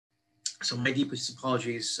So my deepest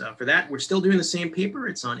apologies for that. We're still doing the same paper.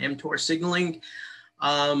 It's on mTOR signaling,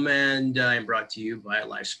 and I'm brought to you by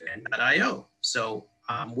lifespan.io. So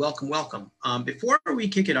welcome, welcome. Before we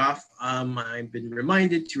kick it off, I've been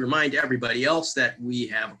reminded to remind everybody else that we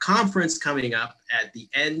have a conference coming up at the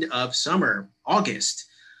end of summer, August,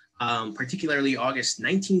 particularly August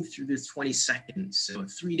 19th through the 22nd. So a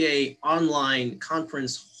 3-day online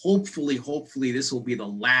conference. Hopefully this will be the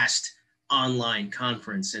last online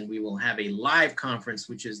conference, and we will have a live conference,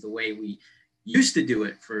 which is the way we used to do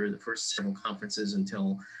it for the first several conferences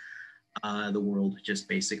until the world just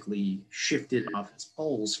basically shifted off its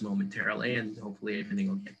poles momentarily, and hopefully everything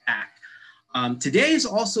will get back. Today is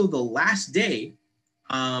also the last day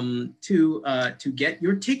to get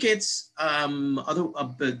your tickets,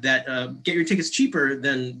 get your tickets cheaper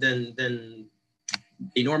than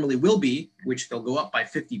they normally will be, which they'll go up by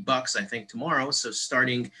 $50, I think, tomorrow. So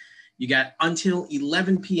starting, you got until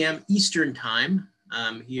 11 p.m. Eastern time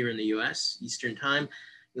here in the US, Eastern time,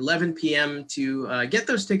 11 p.m. to get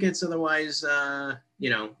those tickets. Otherwise,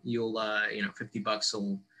 you'll,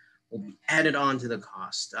 $50 will be added on to the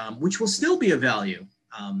cost, which will still be a value.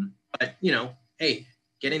 But, hey,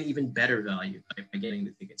 get an even better value by getting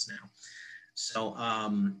the tickets now. So,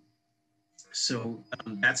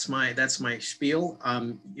 that's my spiel.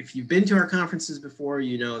 If you've been to our conferences before,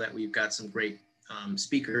 you know that we've got some great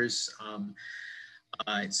speakers.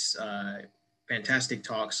 It's fantastic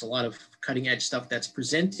talks, a lot of cutting edge stuff that's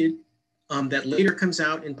presented that later comes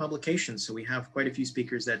out in publications. So we have quite a few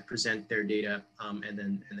speakers that present their data, and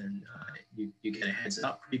then you get a heads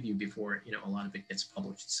up preview before a lot of it gets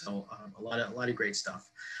published. So a lot of great stuff.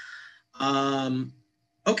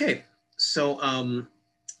 Okay, so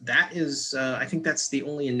that is I think that's the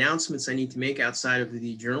only announcements I need to make outside of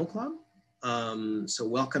the Journal Club. So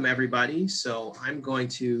welcome everybody. So I'm going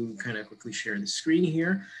to kind of quickly share the screen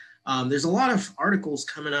here. There's a lot of articles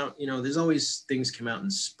coming out. There's always things come out in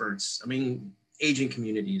spurts. I mean, aging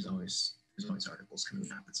community there's always articles coming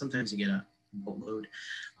out, but sometimes you get a boatload.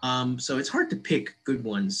 So it's hard to pick good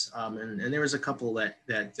ones. And there was a couple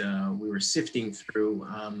that we were sifting through.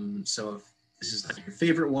 So if this is not your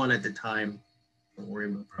favorite one at the time, don't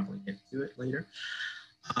worry, we'll probably get to it later.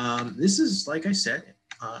 This is, like I said,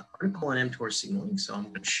 article on mTOR signaling. So I'm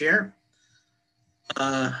going to share.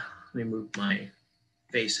 Let me move my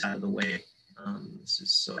face out of the way. This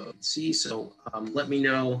is so let's see. So let me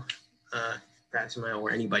know, Fatima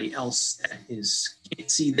or anybody else that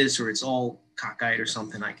can't see this, or it's all cockeyed or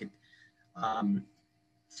something. I could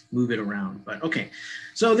move it around. But okay,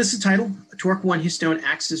 so this is the title: TORC1 histone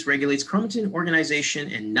axis regulates chromatin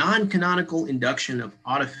organization and non-canonical induction of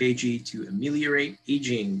autophagy to ameliorate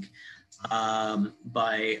aging.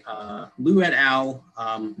 By Liu et al.,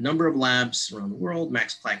 number of labs around the world,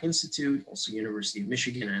 Max Planck Institute, also University of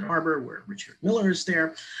Michigan, Ann Arbor, where Richard Miller is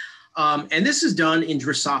there. And this is done in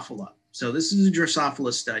Drosophila. So this is a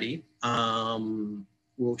Drosophila study.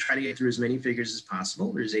 We'll try to get through as many figures as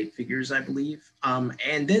possible. There's 8 figures, I believe.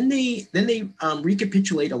 And then they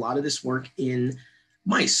recapitulate a lot of this work in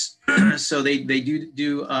mice. So they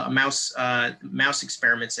do mouse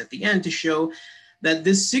experiments at the end to show that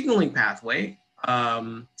this signaling pathway,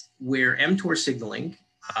 where mTOR signaling,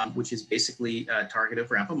 which is basically a target of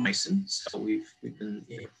rapamycin. So we've been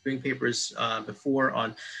doing papers before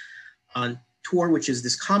on TOR, which is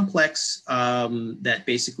this complex that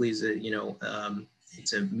basically is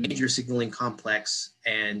it's a major signaling complex,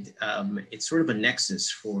 and it's sort of a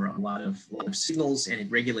nexus for a lot of signals, and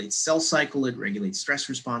it regulates cell cycle, it regulates stress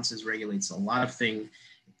responses, regulates a lot of things,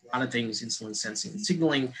 insulin sensing and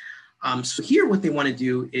signaling. So here what they want to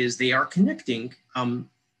do is they are connecting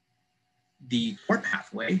the TOR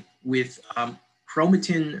pathway with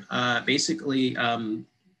chromatin, basically the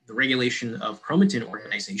regulation of chromatin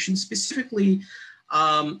organization, specifically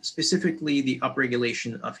the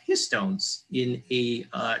upregulation of histones in a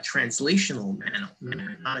translational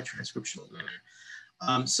manner, not a transcriptional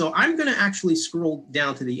manner. So I'm going to actually scroll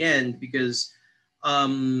down to the end because,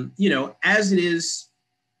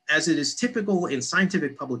 as it is typical in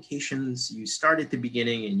scientific publications, you start at the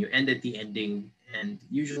beginning and you end at the ending, and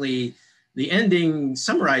usually the ending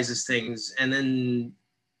summarizes things, and then,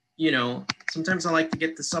 sometimes I like to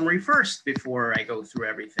get the summary first before I go through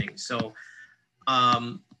everything. So,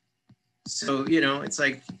 it's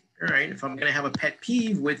like, all right, if I'm gonna have a pet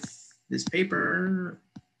peeve with this paper,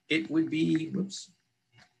 it would be,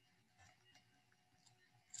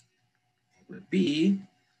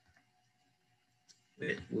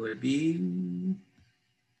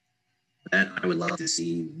 that I would love to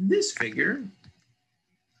see this figure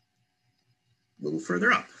a little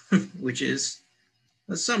further up, which is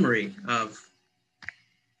a summary of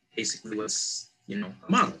basically was, a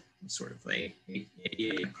model, sort of a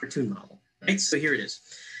cartoon model, right? So here it is.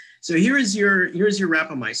 So here's your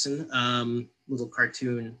rapamycin, little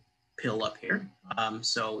cartoon pill up here.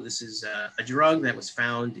 So this is a drug that was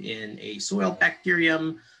found in a soil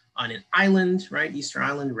bacterium on an island, right, Easter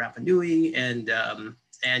Island, Rapa Nui, and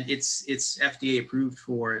it's FDA approved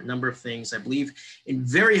for a number of things. I believe in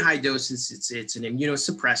very high doses, it's an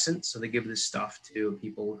immunosuppressant, so they give this stuff to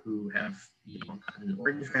people who have gotten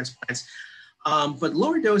organ transplants. But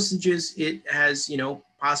lower dosages, it has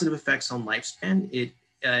positive effects on lifespan. It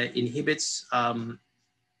inhibits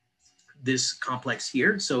this complex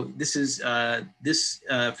here. So this is this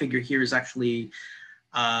figure here is actually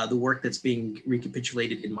the work that's being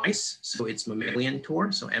recapitulated in mice. So it's mammalian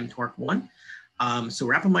TOR, so mTORC1. So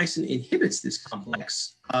rapamycin inhibits this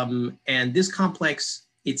complex, and this complex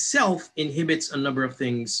itself inhibits a number of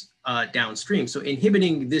things downstream. So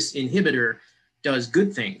inhibiting this inhibitor does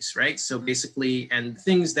good things, right? So basically, and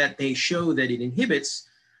things that they show that it inhibits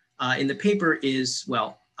in the paper is,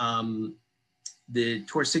 well, the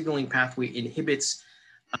TOR signaling pathway inhibits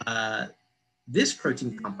this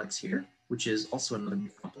protein complex here, which is also another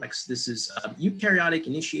complex. This is eukaryotic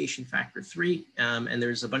initiation factor 3, and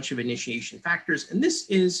there's a bunch of initiation factors. And this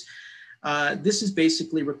is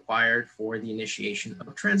basically required for the initiation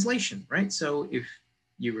of translation, right? So if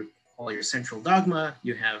you recall your central dogma,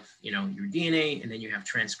 you have your DNA, and then you have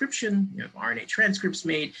transcription, you have RNA transcripts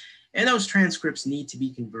made, and those transcripts need to be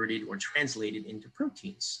converted or translated into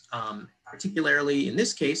proteins, particularly in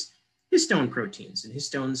this case, histone proteins. And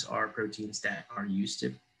histones are proteins that are used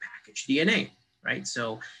to package DNA, right?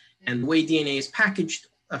 So, and the way DNA is packaged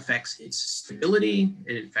affects its stability.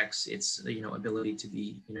 It affects its, ability to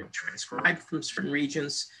be, transcribed from certain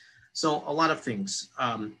regions. So a lot of things.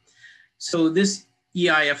 So this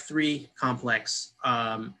EIF3 complex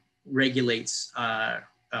regulates the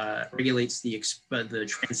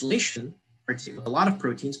translation of a lot of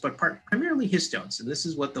proteins, but primarily histones. And this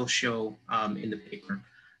is what they'll show in the paper,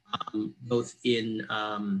 both in,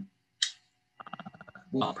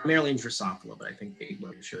 well, primarily in Drosophila, but I think they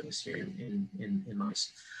want to show this here in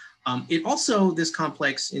mice. It also, this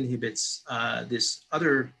complex inhibits this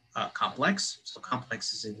other complex. So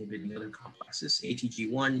complexes inhibiting other complexes,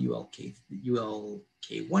 ATG1,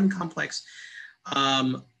 ULK1 complex,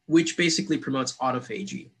 which basically promotes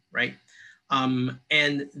autophagy, right? And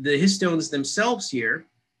the histones themselves here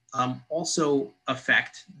also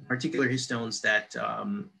affect particular histones that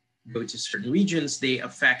go to certain regions. They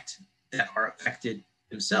are affected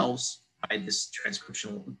themselves by this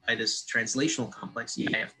translational complex,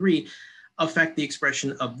 EIF3, affect the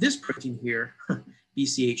expression of this protein here,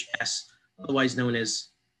 BCHS, otherwise known as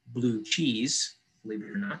blue cheese, believe it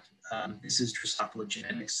or not. This is Drosophila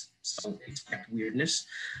genetics, so expect weirdness.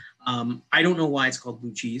 I don't know why it's called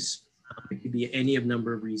blue cheese. It could be any of a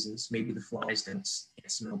number of reasons. Maybe the flies can't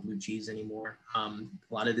smell blue cheese anymore. A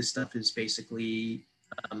lot of this stuff is basically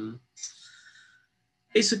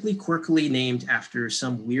quirkily named after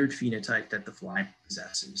some weird phenotype that the fly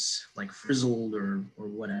possesses, like frizzled or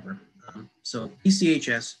whatever. So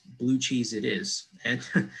BCHS, blue cheese it is. And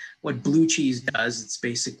what blue cheese does, it's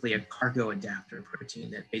basically a cargo adapter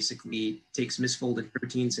protein that basically takes misfolded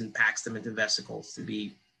proteins and packs them into vesicles to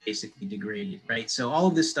be basically degraded, right? So all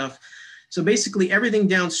of this stuff, so basically everything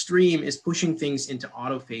downstream is pushing things into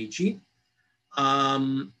autophagy.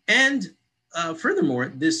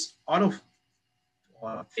 Furthermore, this autophagal,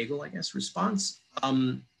 I guess, response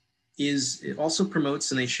it also promotes,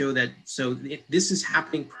 and they show that, this is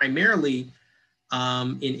happening primarily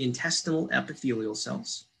in intestinal epithelial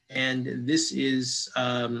cells. And this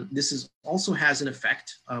also has an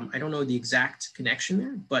effect. I don't know the exact connection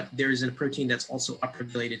there, but there is a protein that's also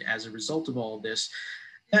upregulated as a result of all of this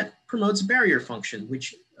that promotes barrier function,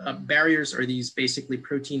 which barriers are these basically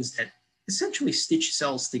proteins that essentially stitch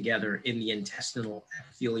cells together in the intestinal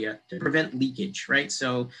epithelia to prevent leakage, right?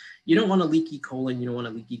 So you don't want a leaky colon, you don't want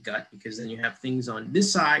a leaky gut, because then you have things on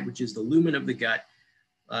this side, which is the lumen of the gut,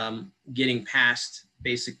 getting past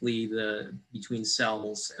basically between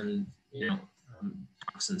cells, and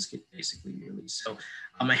toxins get basically released. So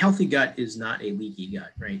a healthy gut is not a leaky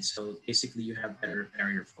gut, right? So basically you have better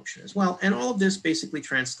barrier function as well. And all of this basically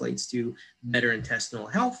translates to better intestinal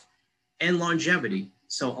health and longevity.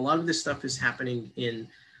 So a lot of this stuff is happening in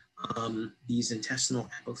these intestinal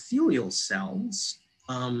epithelial cells,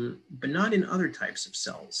 but not in other types of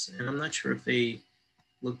cells. And I'm not sure if they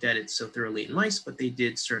looked at it so thoroughly in mice, but they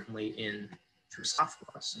did certainly in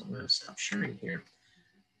Drosophila. So I'm going to stop sharing here.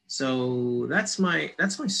 So that's my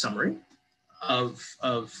summary of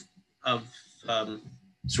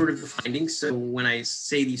sort of the findings. So when I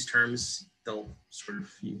say these terms, they'll sort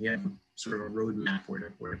of, you have sort of a roadmap where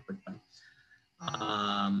to put them.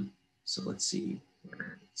 So let's see,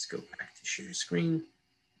 let's go back to share screen.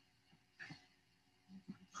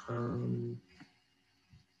 Okay,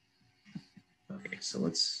 so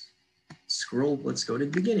let's scroll, let's go to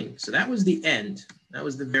the beginning. So that was the end. That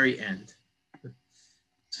was the very end.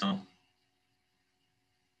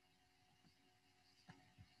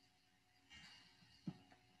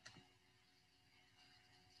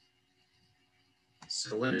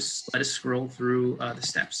 So let us scroll through the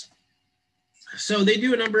steps. So they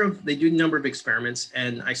do a number of experiments,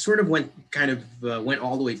 and I sort of went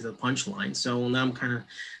all the way to the punchline. So now I'm kind of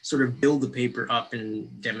sort of build the paper up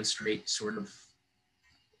and demonstrate sort of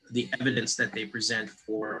the evidence that they present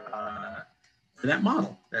for that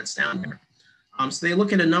model that's down there. So they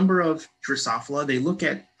look at a number of Drosophila. They look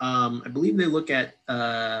at, I believe they look at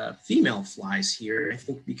female flies here. I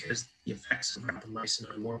think because the effects of rapamycin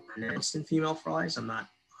are more pronounced in female flies. I'm not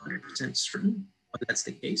 100% certain whether that's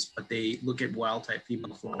the case, but they look at wild type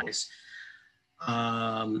female flies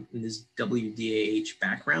in this WDAH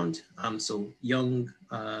background. So young,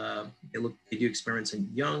 they do experiments in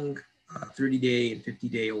young 30-day and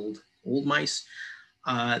 50-day old mice.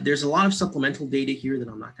 There's a lot of supplemental data here that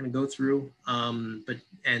I'm not going to go through,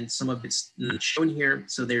 and some of it's not shown here.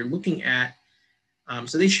 So they're looking at,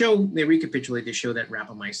 they recapitulate, they show that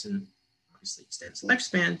rapamycin obviously extends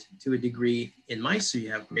lifespan to a degree in mice, so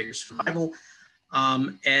you have greater survival.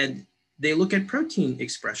 And they look at protein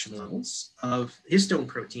expression levels of histone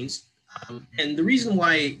proteins. And the reason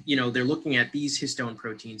why, they're looking at these histone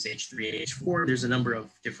proteins, H3 and H4, there's a number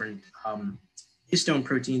of different histone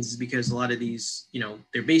proteins is because a lot of these,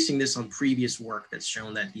 they're basing this on previous work that's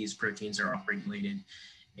shown that these proteins are upregulated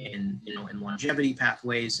in longevity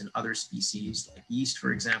pathways and other species like yeast,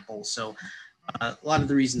 for example. So a lot of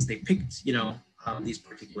the reasons they picked, these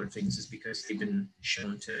particular things is because they've been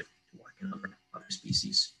shown to work in other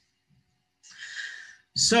species.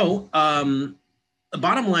 So the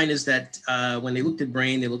bottom line is that when they looked at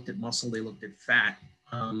brain, they looked at muscle, they looked at fat.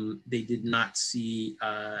 They did not see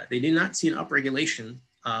an upregulation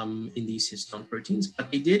in these histone proteins,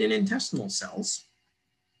 but they did in intestinal cells.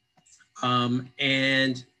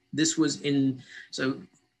 And this was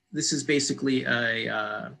this is basically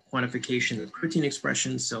a quantification of protein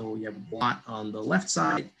expression. So you have a blot on the left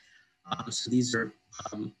side. So these are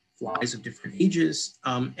flies of different ages,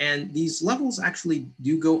 and these levels actually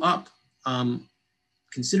do go up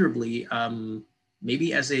considerably.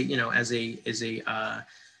 Maybe as a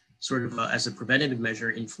preventative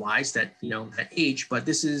measure in flies that that age, but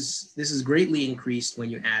this is greatly increased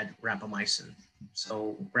when you add rapamycin.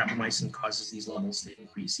 So rapamycin causes these levels to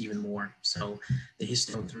increase even more. So the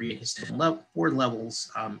histone 3 and histone 4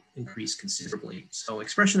 levels increase considerably. So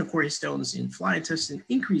expression of core histones in fly intestine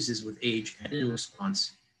increases with age and in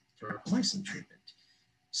response to rapamycin treatment.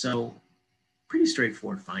 So pretty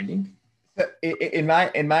straightforward finding. In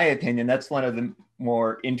my opinion, that's one of the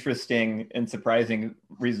more interesting and surprising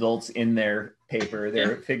results in their paper,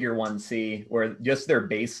 their figure 1C, where just their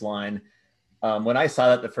baseline. When I saw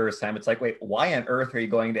that the first time, it's like, wait, why on earth are you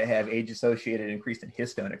going to have age-associated increase in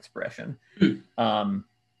histone expression?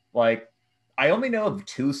 Like, I only know of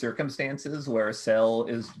 2 circumstances where a cell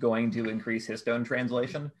is going to increase histone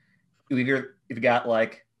translation. If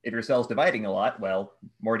your cell's dividing a lot, well,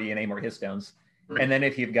 more DNA, more histones. And then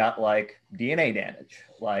if you've got like DNA damage,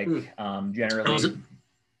 like generally,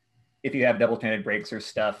 if you have double-stranded breaks or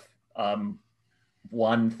stuff,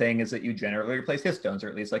 one thing is that you generally replace histones, or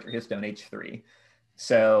at least like your histone H3.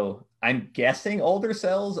 So I'm guessing older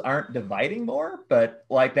cells aren't dividing more, but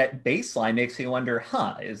like that baseline makes you wonder,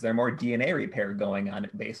 is there more DNA repair going on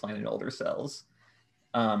at baseline in older cells?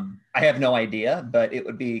 I have no idea, but it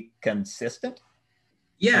would be consistent.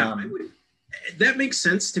 Yeah, that makes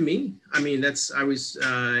sense to me. I mean,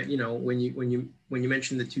 when you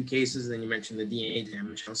mentioned the 2 cases, then you mentioned the DNA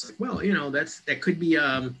damage, I was like, well, that could be,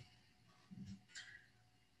 I'm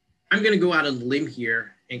going to go out on a limb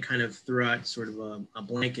here and kind of throw out sort of a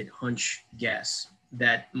blanket hunch guess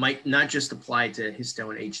that might not just apply to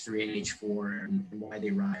histone H3 and H4 and why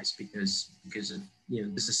they rise because of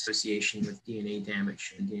this association with DNA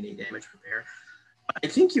damage and DNA damage repair. I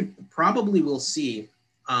think you probably will see,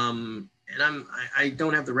 and I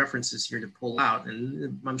don't have the references here to pull out,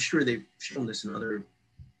 and I'm sure they've shown this in other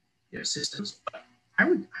systems, but I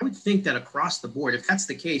would think that across the board, if that's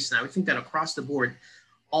the case, and I would think that across the board,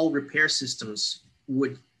 all repair systems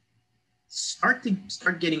would start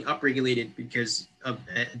getting upregulated because of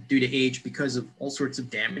due to age, because of all sorts of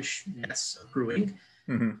damage that's accruing.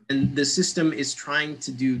 And the system is trying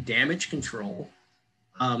to do damage control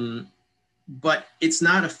but it's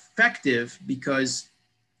not effective because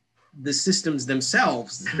the systems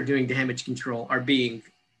themselves that are doing damage control are being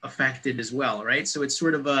affected as well, right? So it's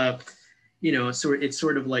sort of a, you know, it's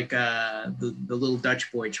sort of like the little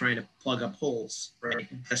Dutch boy trying to plug up holes, right?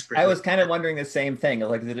 Desperately. I was kind of wondering the same thing.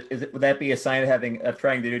 Like, would that be a sign of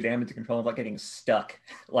trying to do damage control, of like getting stuck,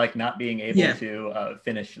 like not being able to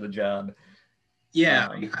finish the job? Yeah,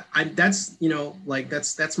 that's, you know, like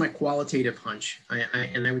that's my qualitative hunch.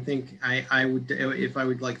 And I would think I would, if I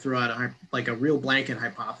would like throw out a real blanket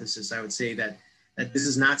hypothesis, I would say that this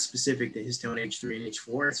is not specific to histone H3 and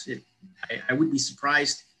H4. I would be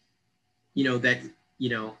surprised, you know, that, you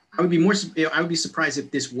know, I would be surprised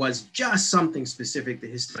if this was just something specific to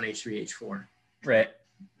histone H3, H4, right?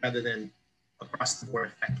 Rather than across the board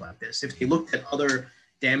effect like this. If they looked at other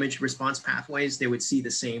damage response pathways, they would see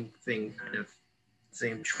the same thing, kind of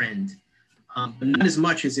same trend, but not as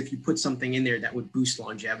much as if you put something in there that would boost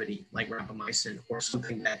longevity, like rapamycin, or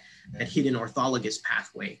something that hit an orthologous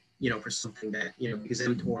pathway, you know, for something that, you know, because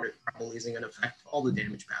mTOR probably isn't going to affect all the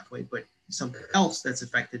damage pathway, but something else that's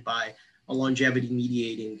affected by a longevity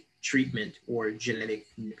mediating treatment or genetic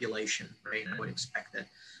manipulation, right? I would expect that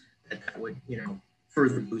would, you know,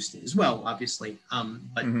 further boost it as well, obviously,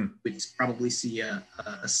 but we'd probably see a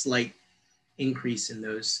slight increase in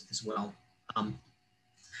those as well.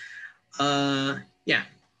 My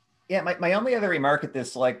only other remark at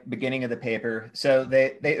this, like, beginning of the paper, so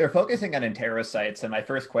they're focusing on enterocytes, and my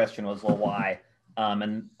first question was, well, why?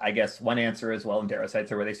 And I guess one answer is, well,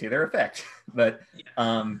 enterocytes are where they see their effect. But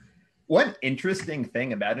one interesting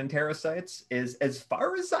thing about enterocytes is, as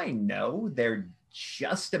far as I know, they're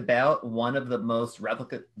just about one of the most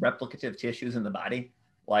replicative tissues in the body.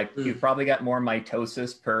 Like, you've probably got more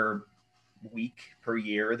mitosis per week, per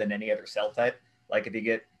year than any other cell type. Like, if you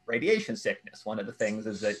get radiation sickness, one of the things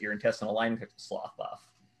is that your intestinal lining starts to slough off.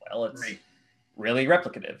 Well, it's really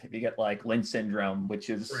replicative. If you get like Lynch syndrome, which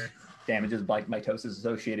is damages like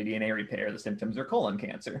mitosis-associated DNA repair, the symptoms are colon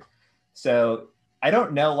cancer. So I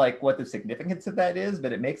don't know like what the significance of that is,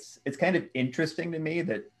 but it's kind of interesting to me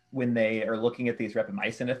that when they are looking at these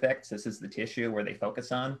rapamycin effects, this is the tissue where they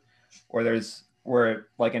focus on, where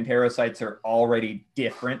like enterocytes are already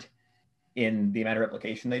different in the amount of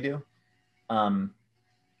replication they do.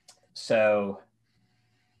 So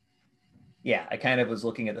yeah, I kind of was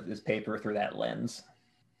looking at this paper through that lens.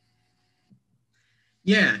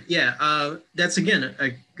 That's again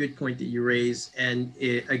a good point that you raise, and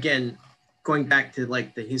again, going back to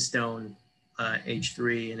like the histone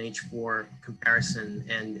H3 and H4 comparison,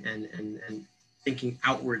 and thinking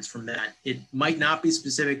outwards from that, it might not be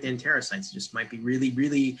specific to enterocytes. It just might be really,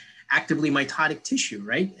 really actively mitotic tissue,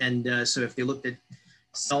 right? And so if they looked at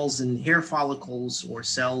cells in hair follicles or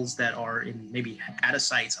cells that are in maybe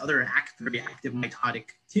hepatocytes, other very active mitotic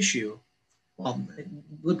tissue. Well,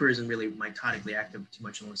 liver isn't really mitotically active too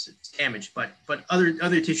much unless it's damaged, but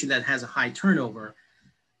other tissue that has a high turnover,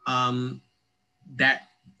 that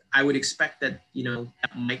I would expect that, you know,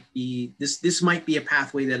 that might be this might be a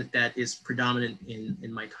pathway that is predominant in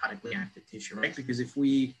mitotically active tissue, right? Because if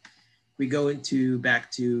we go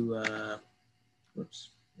back to whoops.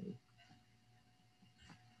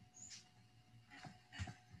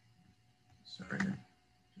 Sorry,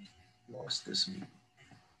 I lost this.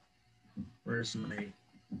 Where's my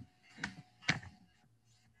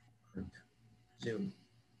Zoom?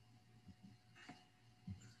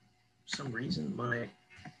 For some reason, my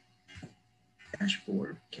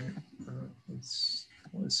dashboard can't.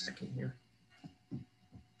 One second here.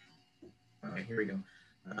 All right, here we go.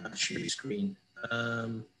 Share your screen.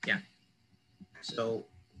 Yeah. So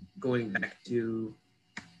going back to.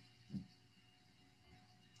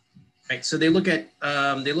 Right, so they look at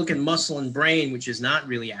muscle and brain, which is not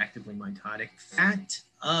really actively mitotic. Fat,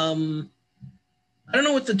 I don't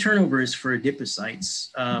know what the turnover is for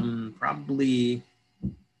adipocytes. Probably,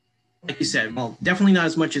 like you said, well, definitely not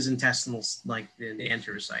as much as intestinals, like the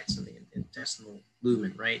enterocytes and the intestinal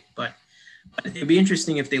lumen, right? But it'd be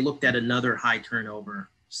interesting if they looked at another high turnover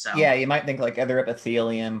cell. Yeah, you might think like other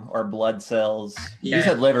epithelium or blood cells. Yeah. You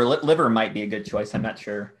said liver. Liver might be a good choice. I'm not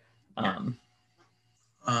sure.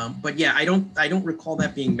 But yeah, I don't recall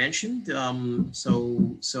that being mentioned. But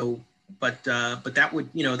that would,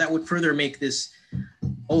 you know, that would further make this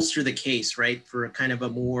bolster the case, right, for a kind of a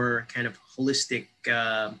more kind of holistic,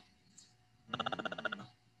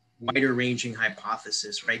 wider ranging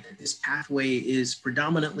hypothesis, right? That this pathway is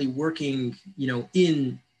predominantly working, you know,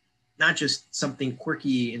 in not just something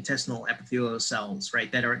quirky intestinal epithelial cells,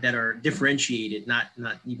 right, that are differentiated, not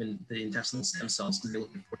even the intestinal stem cells, because they're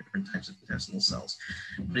looking for different types of intestinal cells.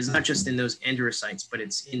 But it's not just in those enterocytes, but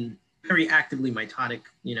it's in very actively mitotic,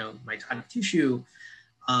 mitotic tissue.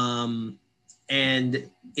 And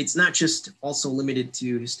it's not just also limited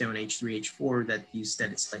to histone H3, H4 that these that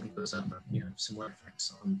it slightly goes up, but you have similar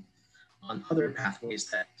effects on other pathways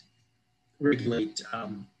that regulate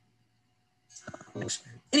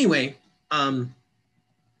anyway.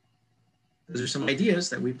 Those are some ideas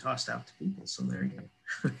that we've tossed out to people. So there you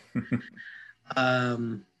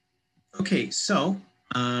go. Okay, so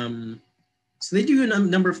they do a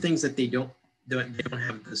number of things that they don't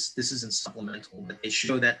have this. This isn't supplemental, but they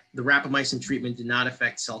show that the rapamycin treatment did not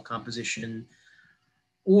affect cell composition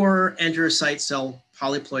or enterocyte cell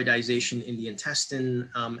polyploidization in the intestine,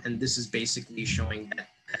 and this is basically showing that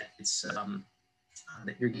it's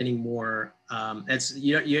that you're getting more.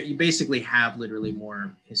 You basically have literally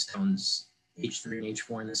more histones H3 and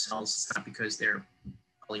H4 in the cells. It's not because they're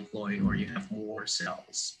polyploid or you have more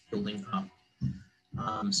cells building up.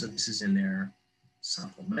 So this is in their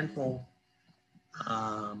supplemental.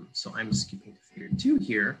 So I'm skipping to figure 2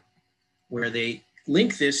 here, where they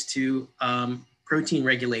link this to protein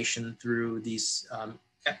regulation through these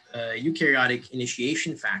eukaryotic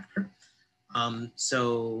initiation factor.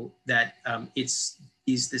 So that this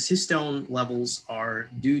histone levels are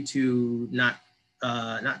due to not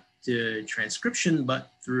to transcription,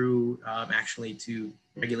 but through actually to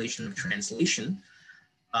regulation of translation.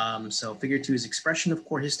 So figure 2 is expression of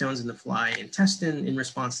core histones in the fly intestine in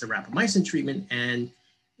response to rapamycin treatment and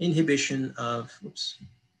inhibition of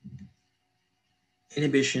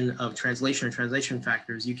translation or translation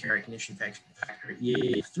factors, eukaryotic initiation factor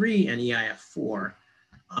EIF3 and EIF4.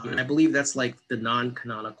 And I believe that's like the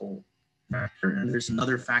non-canonical factor. And there's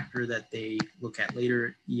another factor that they look at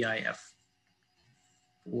later, EIF4E,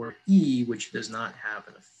 which does not have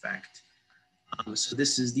an effect. So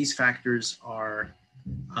these factors are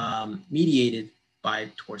mediated by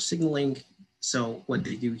TOR signaling. So what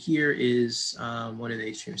they do here is, what do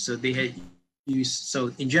they do?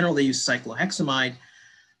 So in general, they use cyclohexamide.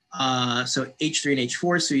 So H3 and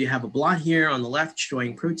H4, so you have a blot here on the left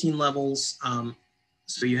showing protein levels.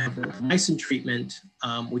 So you have rapamycin treatment,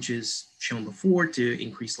 which is shown before to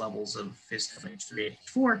increase levels of histone H3 and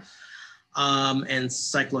H4, and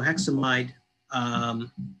cyclohexamide,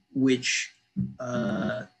 which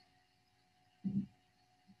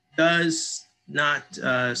does not,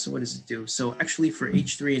 so what does it do? So actually for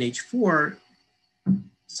H3 and H4,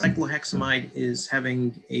 cyclohexamide is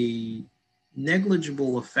having a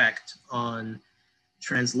negligible effect on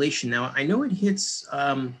translation. Now, I know it hits,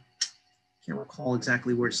 can't recall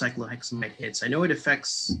exactly where cyclohexamide hits. I know it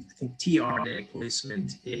affects, I think, TR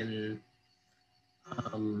placement in,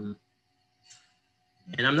 and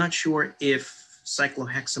I'm not sure if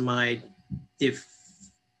cyclohexamide, if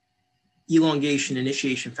elongation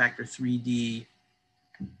initiation factor 3D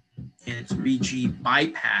and 3G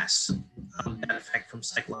bypass that effect from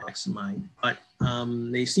cyclohexamide, but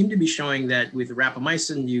they seem to be showing that with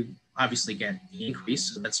rapamycin, you obviously get the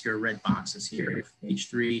increase. So that's your red boxes here.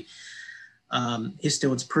 H3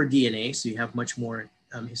 histones per DNA, so you have much more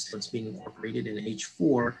histones being incorporated in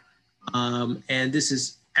H4, and this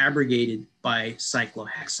is abrogated by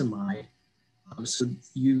cyclohexamide. So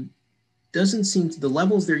the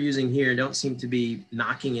levels they're using here don't seem to be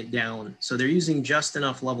knocking it down. So they're using just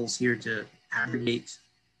enough levels here to abrogate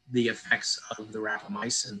the effects of the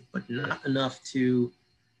rapamycin, but not enough to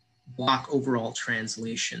block overall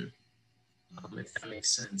translation, if that makes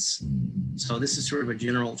sense. So this is sort of a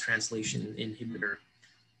general translation inhibitor.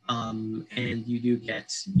 And you do get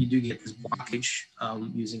this blockage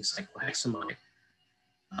using cyclohexamide.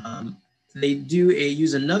 They do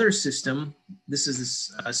use another system. This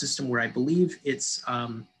is a system where I believe it's,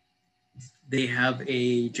 they have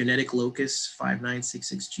a genetic locus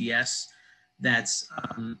 5966GS that's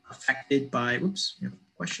affected by, whoops, we have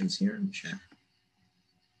questions here in the chat.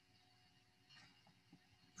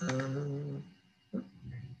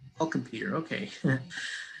 Welcome, Peter. Okay.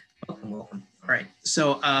 welcome. All right.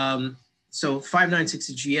 So, so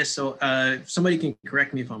 5960GS. So, somebody can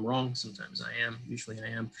correct me if I'm wrong. Sometimes I am. Usually I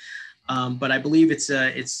am. But I believe it's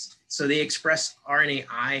so they express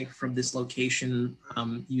RNAi from this location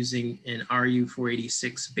using an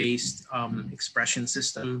RU486 based expression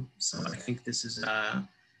system. So I think this is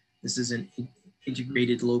an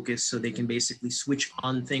integrated locus, so they can basically switch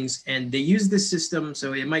on things. And they use this system,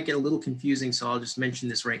 so it might get a little confusing, so I'll just mention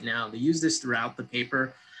this right now. They use this throughout the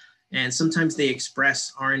paper, and sometimes they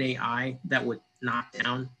express RNAi that would knock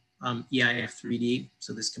down EIF3D,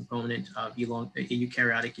 so this component of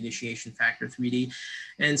eukaryotic initiation factor 3D.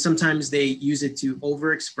 And sometimes they use it to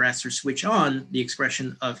overexpress or switch on the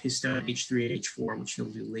expression of histone H3 and H4, which they'll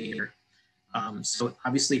do later. So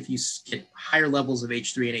obviously, if you get higher levels of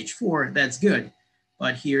H3 and H4, that's good.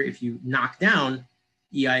 But here, if you knock down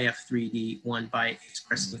EIF3D1 by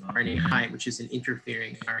expressing RNAi, which is an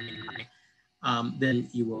interfering RNAi, then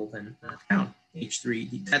you will then knock down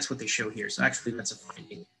H3. That's what they show here. So actually, that's a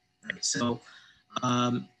finding. Right? So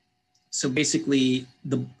basically,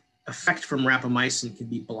 the effect from rapamycin can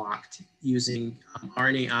be blocked using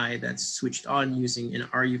RNAi that's switched on using an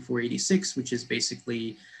RU486, which is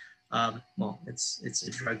basically, well, it's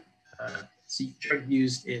a drug. It's a drug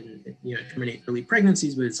used in terminate early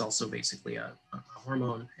pregnancies, but it's also basically a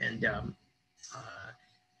hormone, and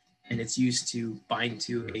it's used to bind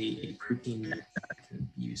to a protein that can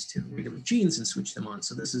be used to regulate genes and switch them on.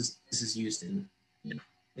 So this is used in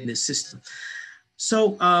in this system.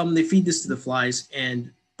 So they feed this to the flies,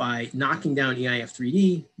 and by knocking down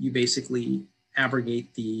EIF3D, you basically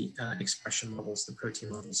abrogate the expression levels, the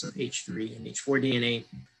protein levels of H3 and H4 DNA.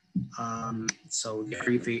 So the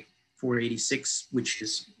RU486, which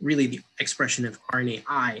is really the expression of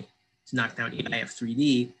RNAi to knock down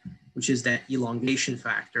EIF3D, which is that elongation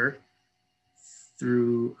factor,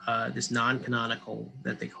 through this non-canonical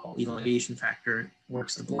that they call elongation factor,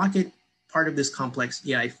 works to block it. Part of this complex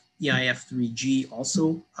EIF3G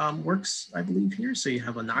also works, I believe, here. So you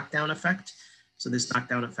have a knockdown effect. So this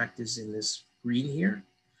knockdown effect is in this green here,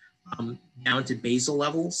 down to basal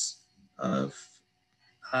levels of,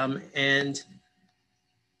 and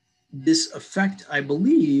this effect, I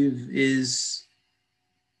believe, is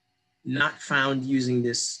not found using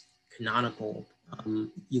this canonical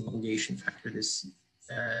elongation factor, this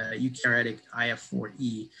eukaryotic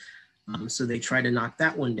IF4E. So they try to knock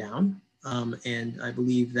that one down. And I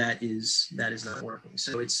believe that is not working.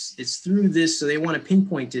 So it's through this. So they want to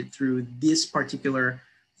pinpoint it through this particular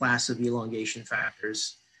class of elongation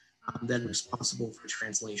factors that are responsible for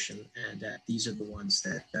translation, and these are the ones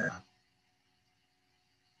that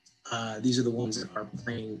are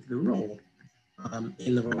playing the role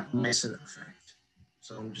in the rapamycin effect.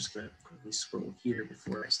 So I'm just going to quickly scroll here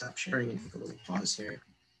before I stop sharing and take a little pause here.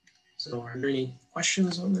 So are there any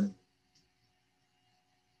questions on that?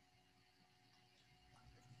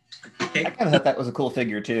 I kind of thought that was a cool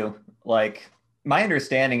figure too. Like, my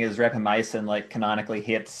understanding is rapamycin like canonically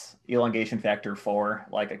hits elongation factor 4,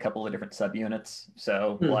 like a couple of different subunits.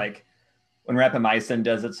 So like when rapamycin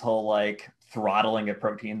does its whole like throttling of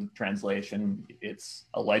protein translation, it's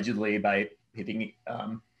allegedly by hitting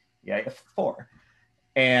EIF4.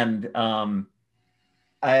 And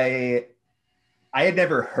I had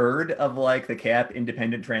never heard of like the cap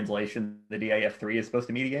independent translation that EIF3 is supposed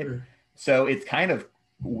to mediate. So it's kind of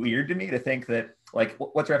weird to me to think that, like,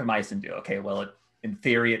 what's rapamycin do? Okay, well, in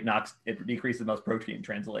theory, it decreases the most protein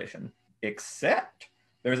translation, except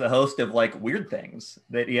there's a host of like weird things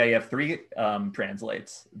that EIF3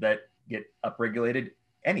 translates that get upregulated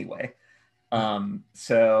anyway.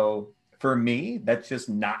 So for me, that's just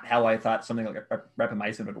not how I thought something like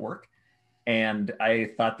rapamycin would work. And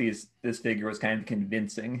I thought this figure was kind of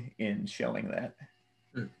convincing in showing that.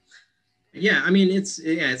 Yeah, I mean,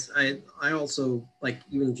 I also like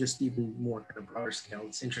even more kind of broader scale.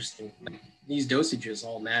 It's interesting. Like, these dosages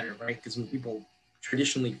all matter, right? Because when people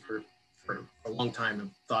traditionally for a long time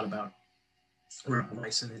have thought about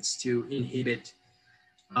rapamycin, it's to inhibit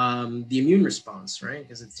the immune response, right?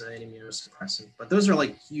 Because it's an immunosuppressant. But those are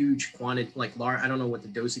like huge quantity, like large. I don't know what the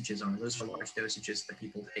dosages are. Those are large dosages that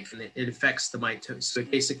people take, and it affects the mitosis. So it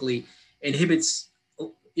basically inhibits.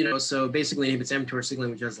 So basically inhibits mTOR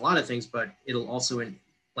signaling, which does a lot of things, but it'll also, at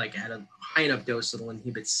a high enough dose, it'll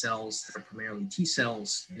inhibit cells that are primarily T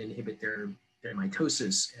cells and inhibit their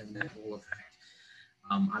mitosis, and that will affect,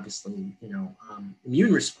 obviously,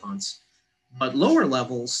 immune response. But lower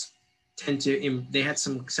levels tend to, they had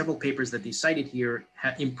several papers that they cited here,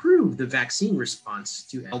 have improved the vaccine response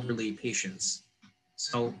to elderly patients.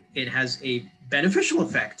 So it has a beneficial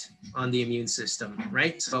effect on the immune system,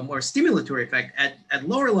 right? So a more stimulatory effect at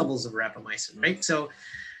lower levels of rapamycin, right? So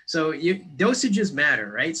dosages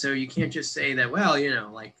matter, right? So you can't just say that, well,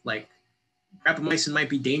 like rapamycin might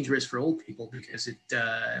be dangerous for old people because it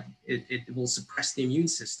will suppress the immune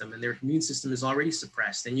system, and their immune system is already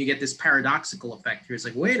suppressed. And you get this paradoxical effect here. It's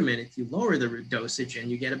like, wait a minute, you lower the dosage and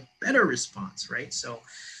you get a better response, right? So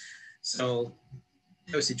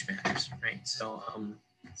dosage matters, right? So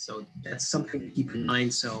that's something to keep in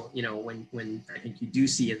mind. So when I think you do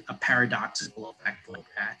see a paradoxical effect like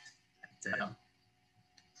that,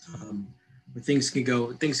 where things can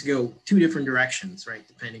go two different directions, right?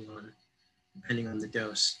 Depending on the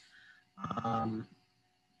dose.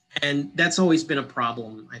 And that's always been a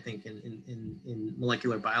problem, I think, in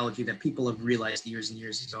molecular biology that people have realized years and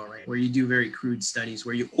years ago, right? Where you do very crude studies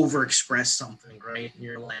where you overexpress something, right? And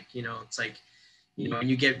you're like, you know, it's like, you know, and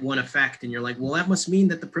you get one effect and you're like, well, that must mean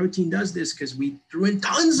that the protein does this because we threw in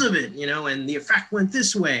tons of it, you know, and the effect went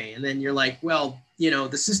this way. And then you're like, well, you know,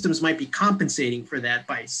 the systems might be compensating for that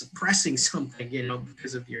by suppressing something, you know,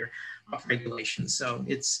 because of your upregulation. So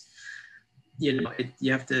it's, you know,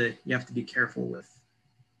 you have to be careful with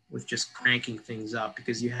just cranking things up,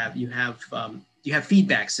 because you have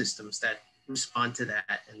feedback systems that respond to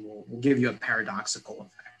that and will give you a paradoxical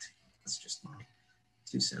effect. That's just my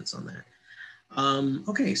 2 cents on that.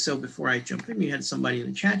 Okay, so before I jump in, we had somebody in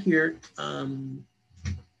the chat here.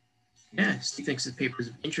 Yeah, Steve thinks the paper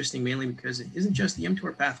is interesting mainly because it isn't just the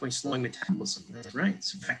mTOR pathway slowing metabolism. That's right.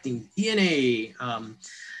 It's affecting DNA, and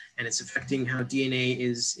it's affecting how DNA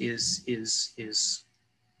is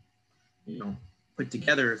you know, put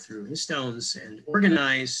together through histones and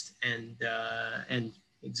organized, and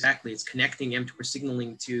exactly, it's connecting mTOR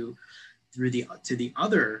signaling to the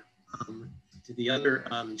other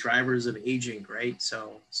drivers of aging, right?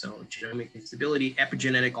 So genomic instability,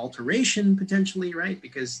 epigenetic alteration potentially, right?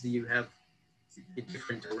 Because you have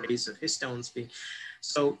different arrays of histones being.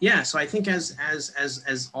 So yeah, so I think as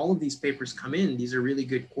all of these papers come in, these are really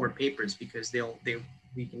good core papers, because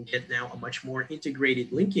we can get now a much more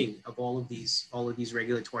integrated linking of all of these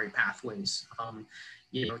regulatory pathways,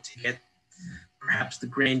 you know, to get perhaps the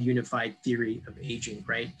grand unified theory of aging,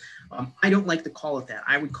 right? I don't like to call it that.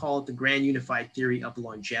 I would call it the grand unified theory of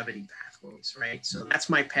longevity pathways, right? So that's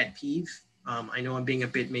my pet peeve. I know I'm being a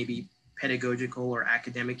bit maybe pedagogical or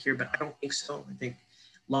academic here, but I don't think so. I think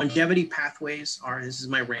longevity pathways are, this is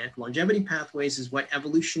my rant, longevity pathways is what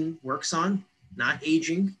evolution works on, not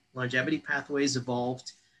aging. Longevity pathways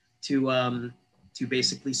evolved to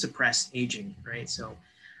basically suppress aging, right? So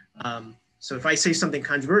so if I say something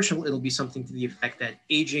controversial, it'll be something to the effect that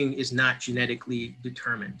aging is not genetically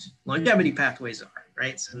determined. Longevity pathways are,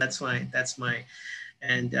 right? So that's my,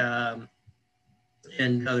 and other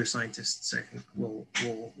scientists, I think, will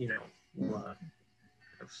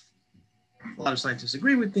a lot of scientists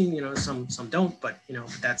agree with me, you know, some don't, but you know,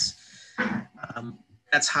 that's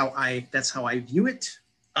how I view it.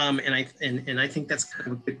 And I think that's kind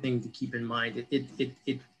of a good thing to keep in mind.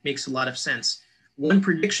 It makes a lot of sense. One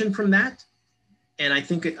prediction from that, and I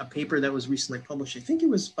think a paper that was recently published, I think it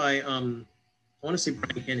was by, I want to say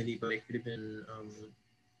Brian Kennedy, but it could have been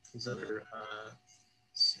his other,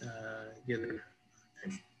 the other, I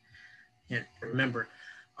can't remember.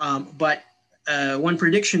 But one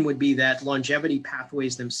prediction would be that longevity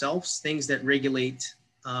pathways themselves, things that regulate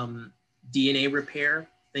DNA repair,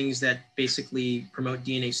 things that basically promote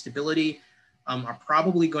DNA stability, are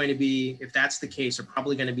probably going to be, if that's the case, are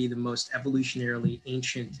probably going to be the most evolutionarily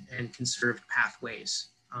ancient and conserved pathways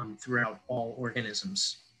throughout all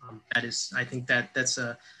organisms. That is, I think that's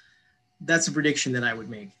a prediction that I would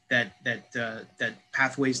make, that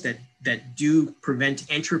pathways that do prevent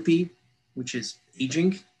entropy, which is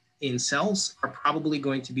aging in cells, are probably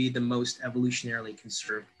going to be the most evolutionarily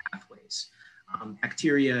conserved pathways.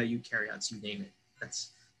 Bacteria, eukaryotes, you name it.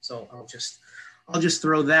 So I'll just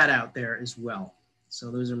throw that out there as well. So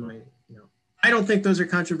those are my, you know, I don't think those are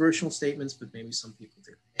controversial statements, but maybe some people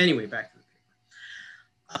do. Anyway, back to the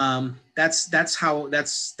paper.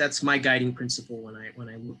 That's my guiding principle when I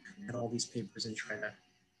look at all these papers and try to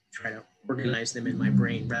organize them in my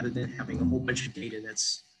brain, rather than having a whole bunch of data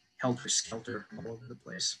that's helter-skelter all over the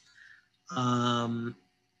place.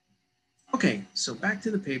 Okay, so back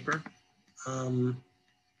to the paper.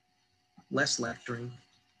 Less lecturing.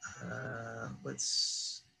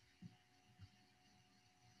 Where's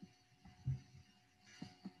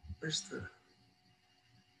the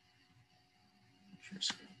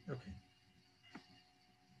okay.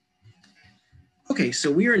 Okay, so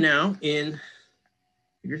we are now in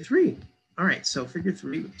figure 3. All right, so figure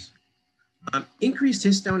 3 was increased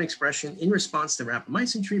histone expression in response to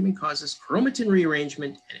rapamycin treatment causes chromatin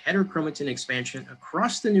rearrangement and heterochromatin expansion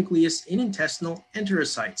across the nucleus in intestinal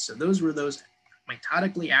enterocytes. So those were those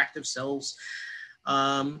mitotically active cells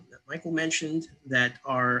that Michael mentioned that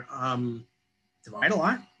are divide a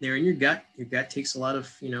lot. They're in your gut. Your gut takes a lot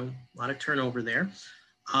of turnover there.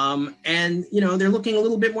 And they're looking a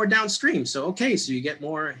little bit more downstream. So okay, so you get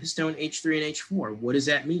more histone H3 and H4. What does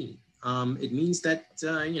that mean? It means that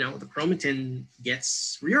the chromatin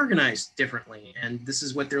gets reorganized differently, and this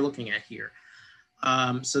is what they're looking at here.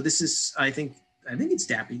 So this is, I think it's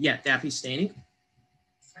DAPI, yeah, DAPI staining,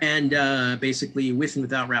 and basically with and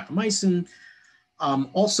without rapamycin.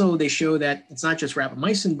 Also, they show that it's not just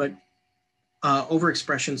rapamycin, but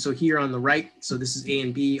overexpression. So here on the right, so this is A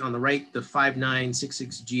and B. On the right, the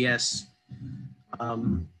 5966GS. I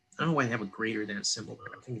don't know why they have a greater than symbol,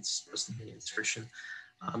 but I think it's supposed to be an insertion.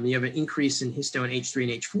 You have an increase in histone H3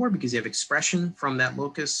 and H4 because you have expression from that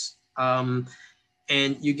locus.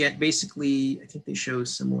 And you get basically, I think they show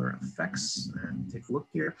similar effects. Take a look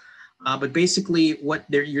here. But basically what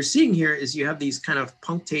you're seeing here is you have these kind of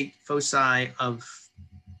punctate foci of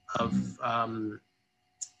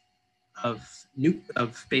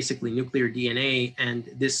basically nuclear DNA, and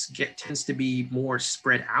this tends to be more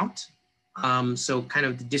spread out. So kind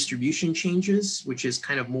of the distribution changes, which is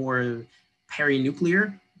kind of more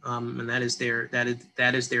perinuclear, and that is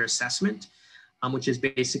their assessment, which is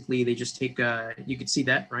basically they just take you can see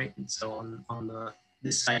that, right? And so on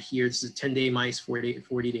this side here, this is 10-day mice,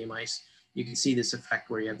 40-day mice. You can see this effect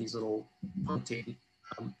where you have these little punctate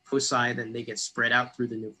foci, then they get spread out through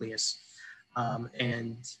the nucleus,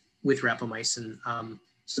 and with rapamycin.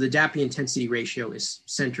 So the DAPI intensity ratio is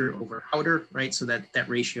center over outer, right? So that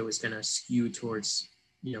ratio is going to skew towards,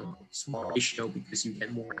 small ratio because you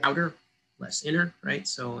get more outer, less inner, right?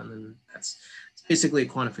 So, and then it's basically a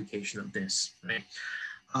quantification of this, right?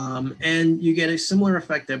 And you get a similar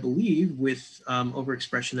effect, I believe, with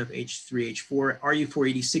overexpression of H3, H4.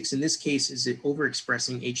 RU486 in this case, is it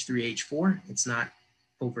overexpressing H3, H4? It's not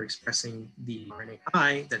overexpressing the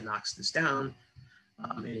RNAi that knocks this down.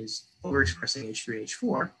 It is overexpressing H3,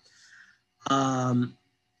 H4.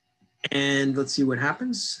 And let's see what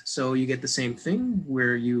happens. So you get the same thing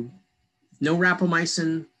where no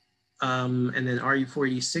rapamycin, and then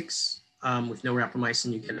RU486 with no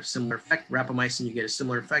rapamycin, you get a similar effect. Rapamycin, you get a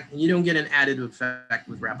similar effect, and you don't get an additive effect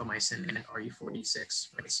with rapamycin and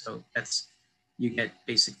RU486, right? So you get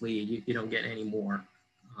basically, you don't get any more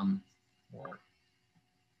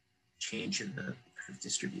change in the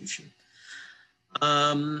distribution.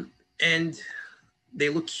 And they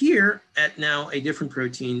look here at now a different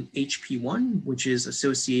protein, HP1, which is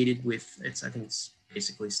associated with, I think it's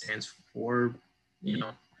basically stands for,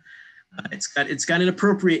 it's got an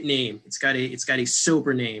appropriate name. It's got a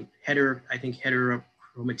sober name, I think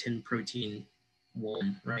heterochromatin protein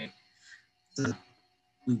 1, right? It's a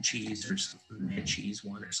blue cheese or something, head cheese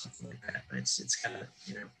 1 or something like that. But it's got a,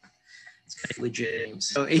 it's got a legit name.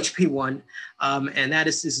 So HP1, and that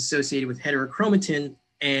is associated with heterochromatin.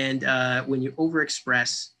 And when you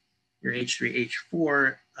overexpress your H3,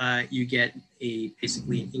 H4, you get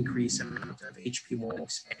basically an increased amount of HP1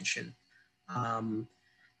 expansion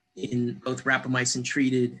in both rapamycin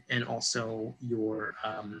treated and also your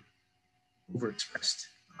overexpressed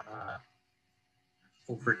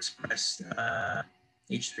H3,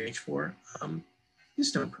 H4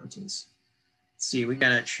 histone proteins. Let's see, we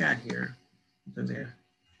got a chat here.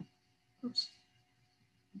 Oops.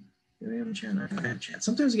 Do we have a chat? I have a chat.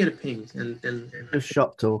 Sometimes you get a ping and then just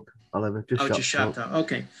shop talk, Oliver. Just shop talk.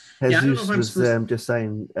 Okay. Jesus, yeah, I don't know if I'm supposed just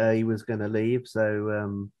saying he was going to leave,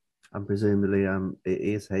 so I'm presumably it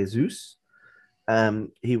is Jesus.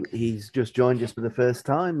 He's just joined us for the first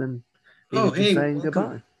time, and he was just saying welcome.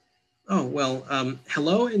 Goodbye. Oh well,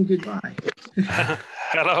 hello and goodbye.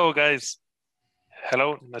 Hello guys.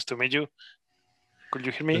 Hello, nice to meet you. Could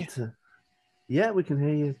you hear me? But, yeah, we can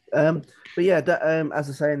hear you. But yeah, as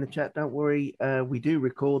I say in the chat, don't worry. We do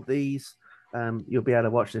record these. You'll be able to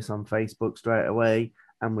watch this on Facebook straight away,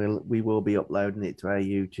 and we will be uploading it to our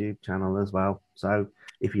YouTube channel as well. So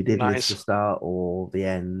if you did miss the start or the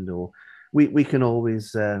end, or we can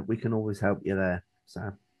always help you there.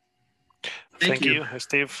 So thank you,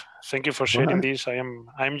 Steve. Thank you for sharing this.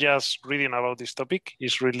 I'm just reading about this topic.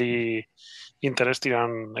 It's really interesting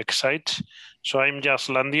and exciting. So I'm just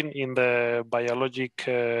landing in the biologic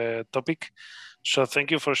topic. So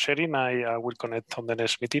thank you for sharing. I will connect on the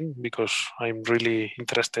next meeting because I'm really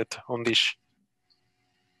interested on this.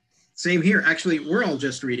 Same here. Actually, we're all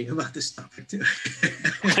just reading about this topic too.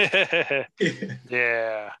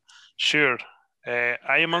 Yeah, sure.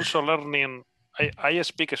 I am also learning. I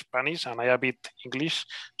speak Spanish and I a bit English,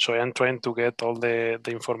 so I'm trying to get all the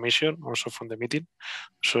information also from the meeting.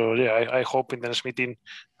 So yeah, I hope in the next meeting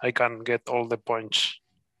I can get all the points.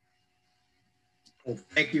 Well,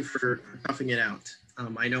 thank you for toughing it out.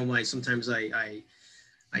 I know sometimes I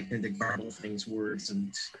tend to garble things, words,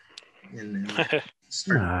 and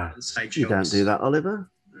start inside jokes. You don't do that, Oliver.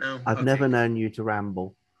 No, I've never known you to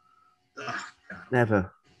ramble. Oh, God.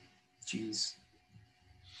 Never. Jeez.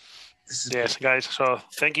 Yes, guys. So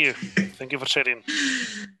thank you for sharing.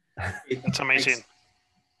 That's amazing.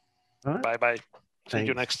 Right. Bye. See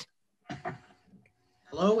you next.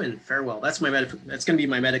 Hello and farewell. That's going to be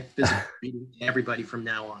my metaphysical reading to everybody from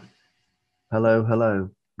now on. Hello.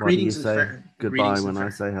 Greetings Why do you say goodbye when I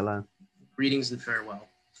say hello? Greetings and farewell.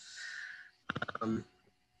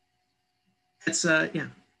 Yeah,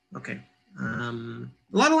 okay. A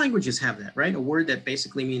lot of languages have that, right? A word that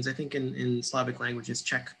basically means, I think in Slavic languages,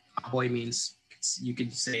 Czech, ahoy means, you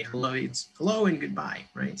could say hello, it's hello and goodbye,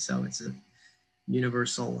 right? So it's a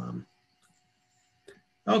universal,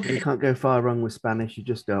 okay. You can't go far wrong with Spanish. You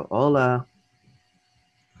just go, hola.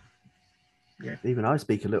 Yeah. Even I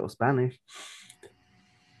speak a little Spanish.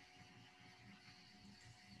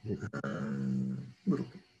 Little.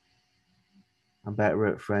 I'm better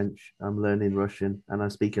at French. I'm learning Russian, and I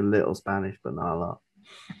speak a little Spanish, but not a lot.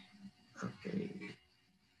 Okay.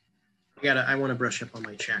 I want to brush up on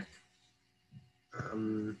my Czech.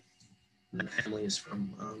 My family is from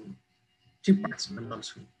two parts. My mom's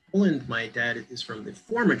from Poland. My dad is from the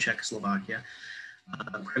former Czechoslovakia.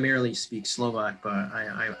 Primarily speak Slovak, but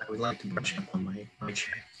I would like to brush up on my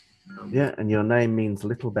Czech. Yeah, and your name means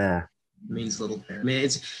little bear. Means little bear. I mean,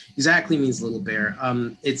 it's exactly means little bear.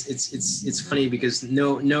 It's funny because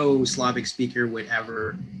no Slavic speaker would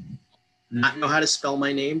ever not know how to spell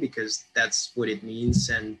my name, because that's what it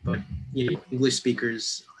means. But English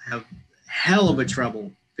speakers have hell of a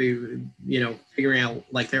trouble, figuring out,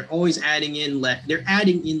 like, they're always adding in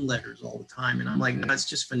letters all the time, and I'm like, no, it's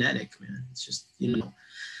just phonetic, man. It's just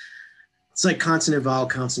it's like consonant vowel.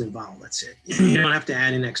 That's it. You don't have to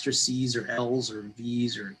add in extra C's or L's or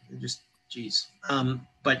V's or just G's.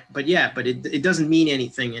 But it doesn't mean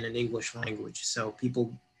anything in an English language, so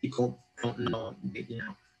people don't know.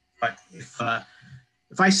 But if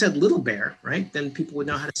I said little bear, right, then people would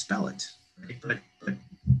know how to spell it. Right? But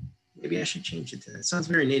maybe I should change it to that. It sounds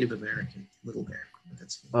very Native American, little bear.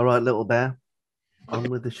 That's all right, little bear. On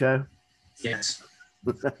with the show. Yes.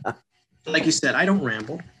 Like you said, I don't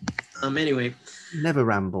ramble. Anyway. Never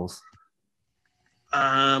rambles.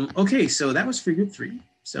 Okay, so that was figure 3.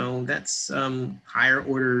 So that's higher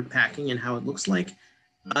order packing and how it looks like.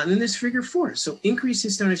 And then there's figure 4. So increased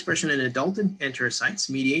histone expression in adult enterocytes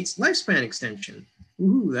mediates lifespan extension.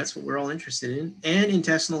 Ooh, that's what we're all interested in. And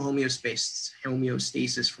intestinal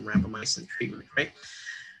homeostasis from rapamycin treatment, right?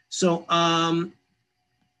 So,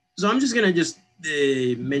 so I'm just gonna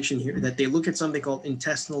mention here that they look at something called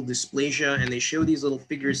intestinal dysplasia, and they show these little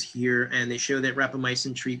figures here, and they show that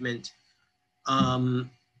rapamycin treatment,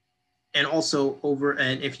 and also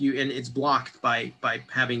and it's blocked by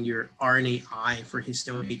having your RNAi for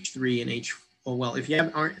histone H3 and well, if you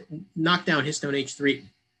have knocked down histone H3,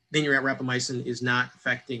 then your rapamycin is not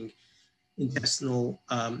affecting intestinal,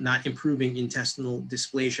 not improving intestinal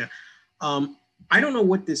dysplasia. I don't know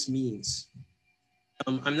what this means.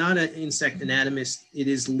 I'm not an insect anatomist. It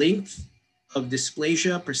is length of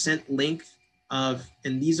dysplasia, % length of,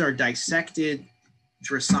 and these are dissected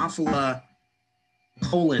Drosophila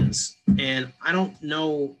colons. And I don't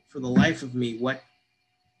know for the life of me what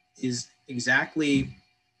is exactly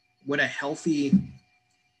what a healthy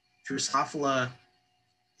Drosophila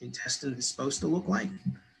intestine is supposed to look like.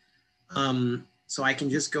 So I can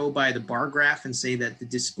just go by the bar graph and say that the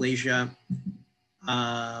dysplasia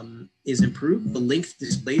is improved, the length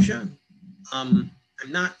dysplasia. I'm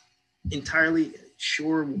not entirely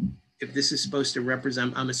sure if this is supposed to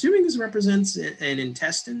represent, I'm assuming this represents an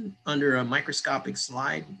intestine under a microscopic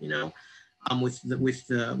slide, with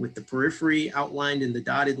the periphery outlined in the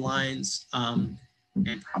dotted lines,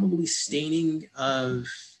 and probably staining of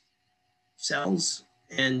cells.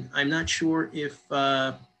 And I'm not sure if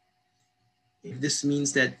this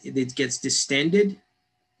means that it gets distended,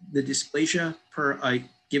 the dysplasia per a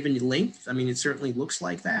given length. I mean, it certainly looks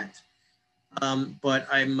like that. But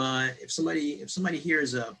if somebody here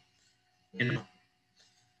is an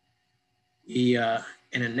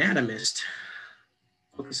anatomist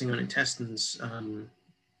focusing on intestines,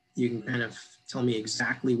 you can kind of tell me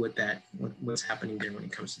exactly what's happening there when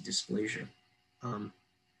it comes to dysplasia.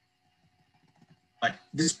 But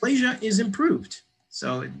dysplasia is improved.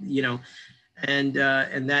 So, and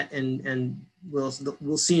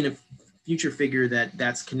we'll see in a future figure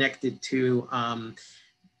that's connected to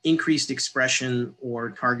increased expression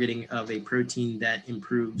or targeting of a protein that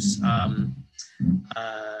improves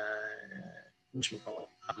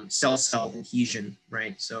cell-cell adhesion,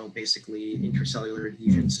 right? So basically intracellular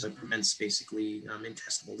adhesion, so it prevents basically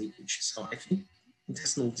intestinal leakage. So I think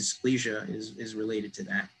intestinal dysplasia is related to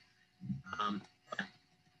that.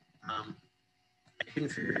 I couldn't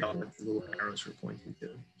figure out what the little arrows were pointing to,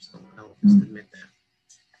 so I'll just admit that.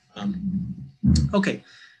 Okay,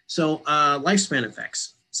 so lifespan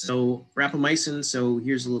effects. So rapamycin, so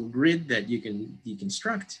here's a little grid that you can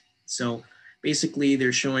deconstruct. So basically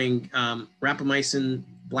they're showing rapamycin,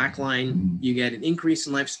 black line, you get an increase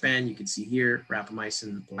in lifespan. You can see here,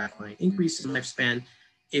 rapamycin, black line, increase in lifespan.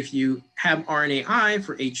 if you have RNAi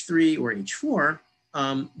for H3 or H4,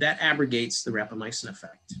 that abrogates the rapamycin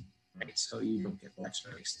effect, right? So you don't get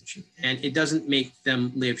lifespan extension, and it doesn't make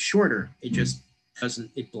them live shorter. It just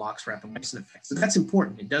doesn't. It blocks rapamycin effect. So that's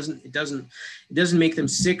important. It doesn't make them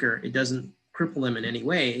sicker. It doesn't cripple them in any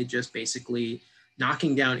way. It just basically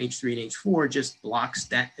knocking down H3 and H4 just blocks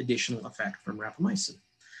that additional effect from rapamycin.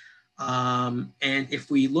 And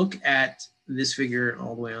if we look at this figure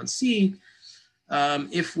all the way on C,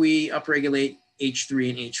 if we upregulate H3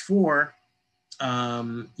 and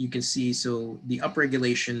H4, you can see, so the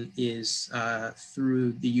upregulation is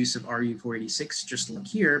through the use of RU486, just like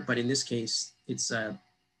here, but in this case, it's a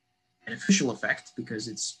beneficial effect because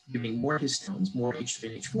it's giving more histones, more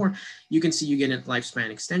H3 and H4. You can see you get a lifespan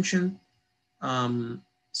extension,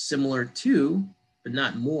 similar to, but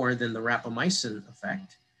not more than the rapamycin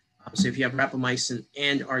effect. So if you have rapamycin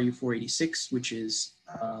and RU486, which is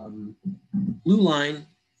blue line,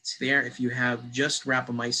 it's there. If you have just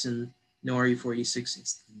rapamycin, no RU486,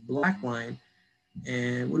 it's the black line.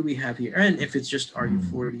 And what do we have here? And if it's just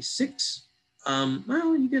RU486,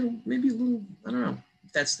 well, you get maybe a little, I don't know,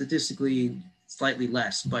 that's statistically slightly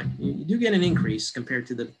less, but you do get an increase compared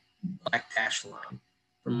to the black dashed line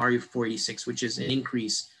from RU486, which is an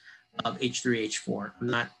increase of H3, H4. I'm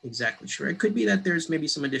not exactly sure. It could be that there's maybe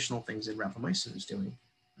some additional things that rapamycin is doing,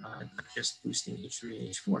 not just boosting H3 and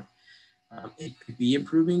H4. It could be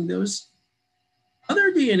improving those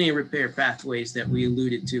other DNA repair pathways that we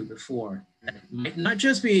alluded to before. That might not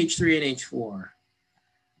just be H3 and H4.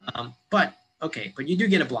 But you do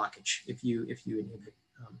get a blockage if you inhibit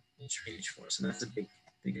H3 and H4. So that's a big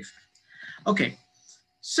effect. Okay,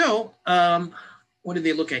 so what do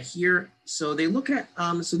they look at here? So they look at,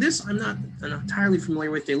 so this I'm not entirely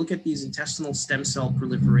familiar with. They look at these intestinal stem cell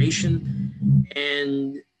proliferation,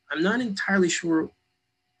 and I'm not entirely sure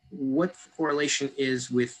what the correlation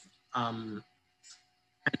is with kind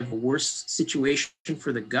of a worse situation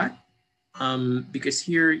for the gut. Because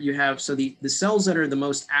here you have, so the cells that are the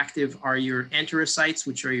most active are your enterocytes,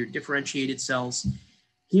 which are your differentiated cells.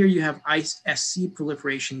 Here you have ISC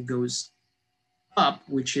proliferation goes up,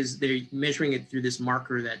 which is they're measuring it through this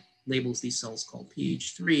marker that labels these cells called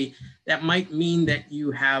PH3. That might mean that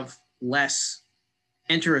you have less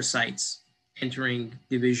enterocytes entering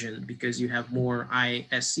division because you have more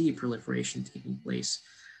ISC proliferation taking place.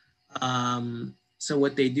 So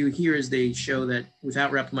what they do here is they show that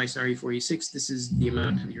without rapamycin RU486, this is the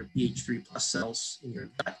amount of your PH3 plus cells in your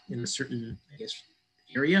gut in a certain, I guess,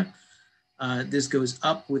 area. This goes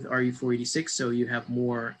up with RU486, so you have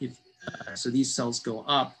more, so these cells go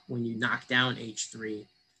up when you knock down H3.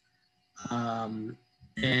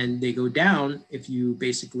 And they go down if you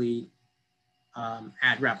basically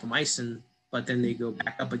add rapamycin, but then they go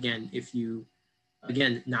back up again if you,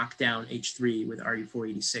 again, knock down H3 with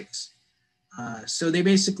RU486. So they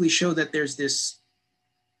basically show that there's this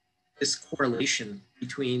correlation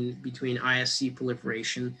between ISC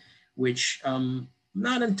proliferation, which I'm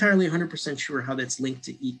not entirely 100% sure how that's linked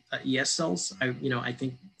to ES cells. I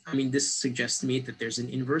mean, this suggests to me that there's an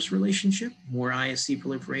inverse relationship, more ISC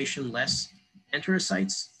proliferation, less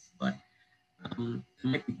enterocytes, but it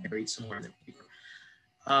might be buried somewhere in the paper.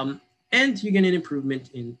 And you get an improvement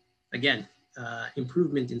in, again,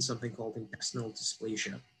 improvement in something called intestinal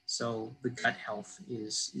dysplasia. So the gut health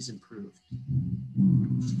is improved.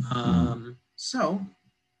 So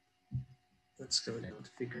let's go down to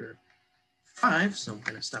figure 5. So I'm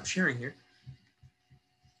going to stop sharing here.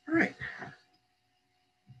 All right.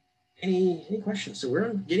 Any questions? So we're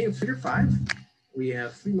getting figure 5. We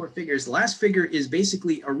have 3 more figures. The last figure is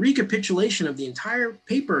basically a recapitulation of the entire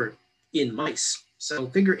paper in mice. So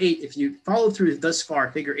figure 8, if you follow through thus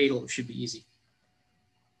far, figure 8 should be easy.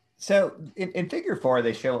 So in figure 4,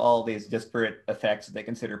 they show all these disparate effects that they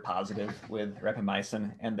consider positive with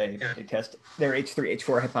rapamycin, and they test their H3,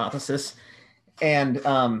 H4 hypothesis. And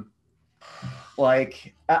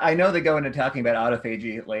like, I know they go into talking about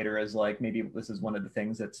autophagy later as like, maybe this is one of the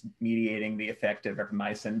things that's mediating the effect of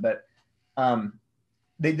rapamycin, but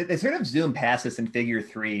they sort of zoom past this in figure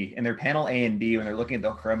 3 in their panel A and B when they're looking at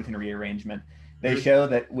the chromatin rearrangement. They show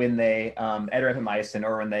that when they add rapamycin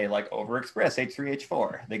or when they like overexpress H3,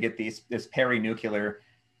 H4, they get this perinuclear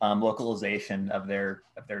localization of their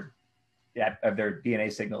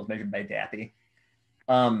DNA signals measured by DAPI.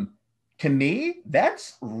 To me,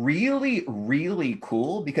 that's really, really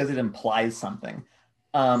cool because it implies something.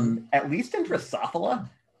 At least in Drosophila,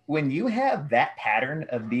 when you have that pattern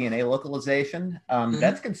of DNA localization,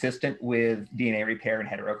 that's consistent with DNA repair and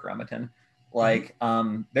heterochromatin. Like,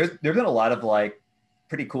 there's been a lot of like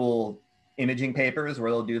pretty cool imaging papers where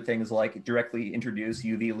they'll do things like directly introduce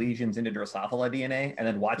UV lesions into Drosophila DNA and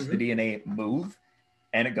then watch the DNA move,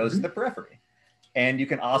 and it goes to the periphery. And you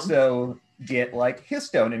can also get like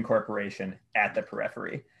histone incorporation at the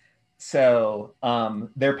periphery. So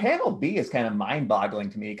their panel B is kind of mind-boggling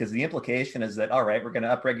to me, because the implication is that, all right, we're going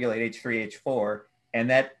to upregulate H3, H4, and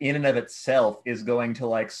that in and of itself is going to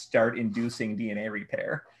like start inducing DNA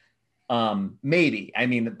repair. Maybe. I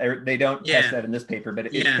mean, they don't test that in this paper, but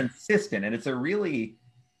it's consistent, and it's a really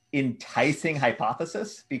enticing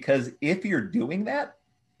hypothesis, because if you're doing that,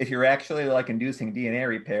 if you're actually like inducing DNA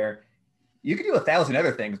repair, you could do 1,000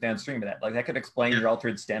 other things downstream of that. Like that could explain your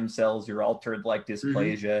altered stem cells, your altered like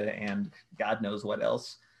dysplasia, and God knows what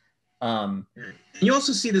else. You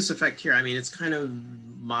also see this effect here. I mean, it's kind of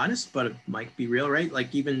modest, but it might be real, right?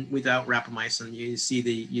 Like even without rapamycin, you see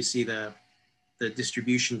the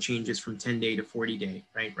distribution changes from 10-day to 40-day,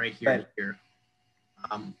 right here to here.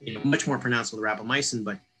 You know, much more pronounced with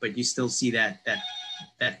rapamycin, but you still see that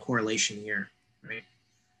correlation here, right?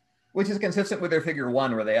 Which is consistent with their figure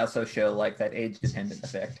 1, where they also show like that age-dependent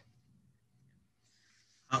effect.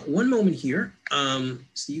 One moment here.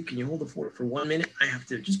 Steve, can you hold the fort for 1 minute? I have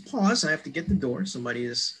to just pause. I have to get the door. Somebody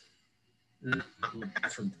is not my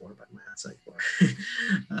bathroom door, but my outside door.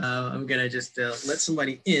 I'm going to just let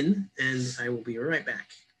somebody in, and I will be right back.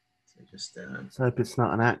 So just let's hope it's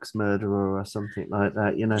not an axe murderer or something like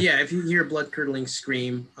that, you know. Yeah, if you hear a blood-curdling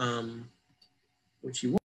scream, which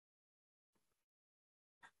you won't.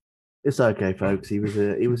 It's okay, folks. He was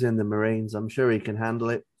in the Marines. I'm sure he can handle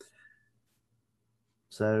it.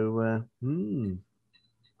 So, we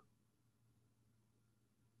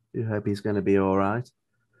hope he's going to be all right.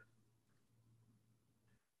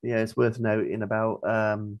 Yeah, it's worth noting about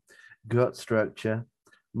gut structure,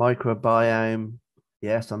 microbiome.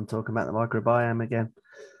 Yes, I'm talking about the microbiome again.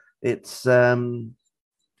 It's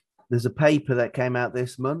there's a paper that came out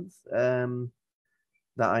this month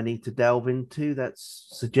that I need to delve into that's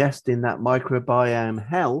suggesting that microbiome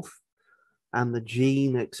health and the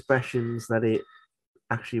gene expressions that it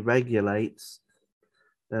actually regulates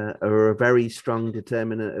are a very strong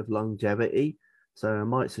determinant of longevity. So I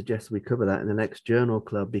might suggest we cover that in the next journal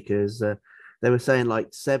club, because they were saying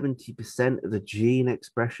like 70% of the gene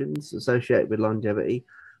expressions associated with longevity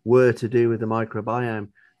were to do with the microbiome.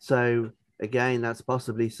 So again, that's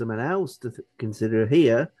possibly someone else to consider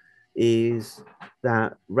here, is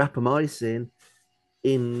that rapamycin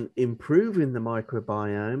in improving the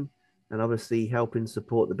microbiome and obviously helping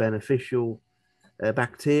support the beneficial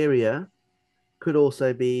bacteria could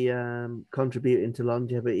also be contributing to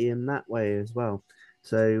longevity in that way as well.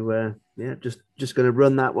 So yeah, just going to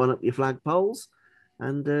run that one up your flagpoles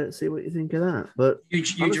and see what you think of that. But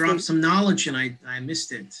you dropped some knowledge and I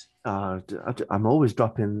missed it. I'm always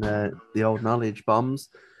dropping the old knowledge bombs.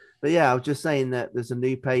 But yeah, I was just saying that there's a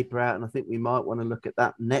new paper out, and I think we might want to look at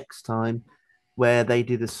that next time, where they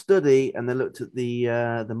did a study and they looked at the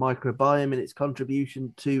microbiome and its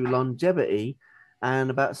contribution to longevity,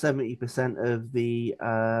 and about 70% of the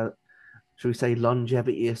shall we say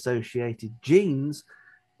longevity associated genes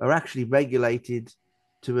are actually regulated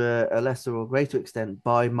to a lesser or greater extent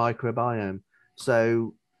by microbiome.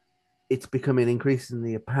 So it's becoming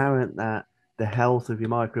increasingly apparent that the health of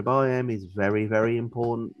your microbiome is very, very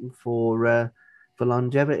important for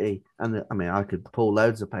longevity. And I mean, I could pull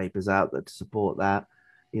loads of papers out that to support that.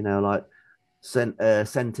 You know, like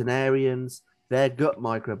centenarians, their gut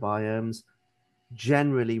microbiomes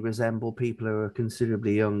generally resemble people who are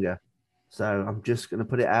considerably younger. So I'm just going to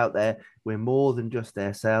put it out there. We're more than just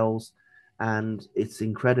their cells, and it's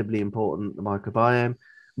incredibly important, the microbiome.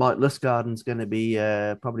 Mike Lustgarten's going to be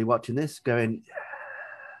probably watching this going,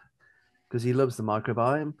 because he loves the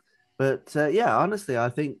microbiome. But yeah, honestly, I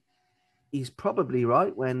think he's probably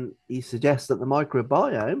right when he suggests that the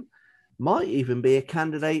microbiome might even be a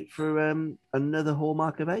candidate for another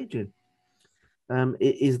hallmark of aging.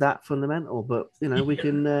 It is that fundamental, but you know, we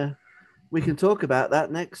can talk about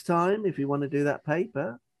that next time if you want to do that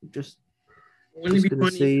paper. Wouldn't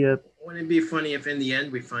it be funny if in the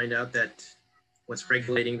end we find out that what's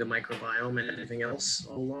regulating the microbiome and everything else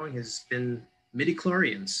all along has been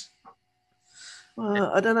midichlorians?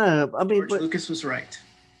 Well, I don't know. I mean, George Lucas was right.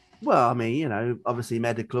 Well, I mean, you know, obviously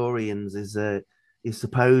midichlorians is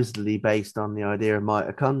supposedly based on the idea of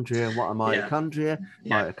mitochondria. What are mitochondria?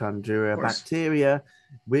 Yeah. Mitochondria are bacteria,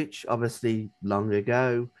 which obviously long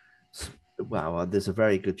ago, well, there's a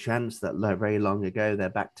very good chance that very long ago they're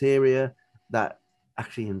bacteria that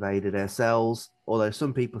actually invaded our cells, although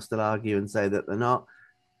some people still argue and say that they're not.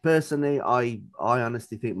 Personally, I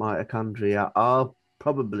honestly think mitochondria are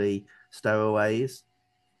probably stowaways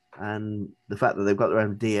and the fact that they've got their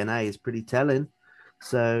own DNA is pretty telling.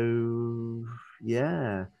 So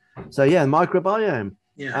yeah, microbiome.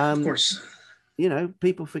 Yeah, of course. You know,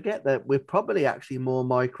 people forget that we're probably actually more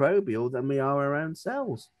microbial than we are our own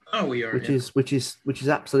cells. Oh, we are. Which Yeah. is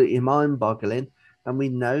absolutely mind-boggling. And we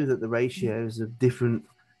know that the ratios of different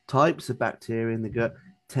types of bacteria in the gut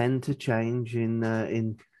tend to change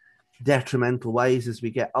in detrimental ways as we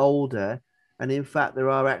get older. And in fact, there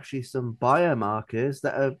are actually some biomarkers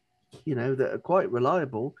that are, you know, that are quite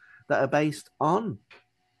reliable that are based on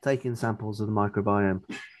taking samples of the microbiome.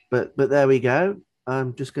 But there we go.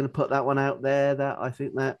 I'm just going to put that one out there that I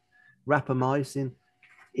think that rapamycin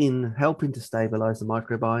in helping to stabilize the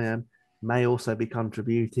microbiome may also be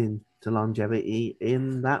contributing to longevity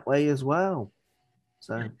in that way as well.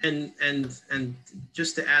 So and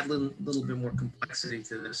just to add a little bit more complexity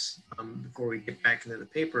to this before we get back into the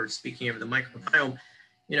paper, speaking of the microbiome,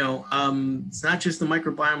 you know, it's not just the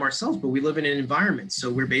microbiome ourselves, but we live in an environment.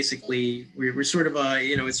 So we're basically, we're sort of a,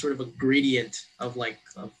 you know, it's sort of a gradient of like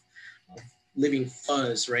of living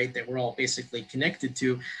fuzz, right, that we're all basically connected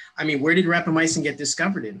to. I mean, where did rapamycin get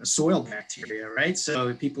discovered in? A soil bacteria, right?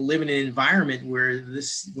 So people live in an environment where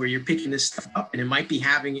you're picking this stuff up, and it might be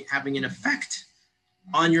having an effect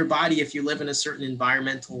on your body if you live in a certain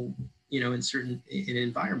environmental, you know, in an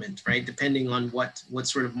environment, right? Depending on what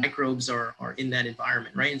sort of microbes are in that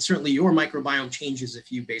environment, right? And certainly your microbiome changes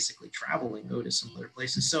if you basically travel and go to some other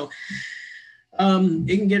places. So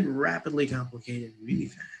it can get rapidly complicated really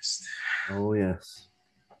fast. Oh, yes.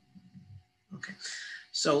 Okay,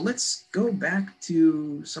 so let's go back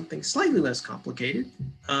to something slightly less complicated.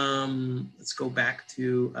 Let's go back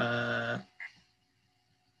to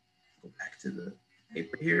the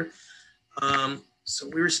paper here. So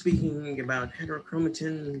we were speaking about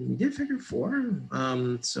heterochromatin. We did figure 4.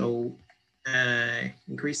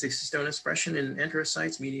 Increased histone expression in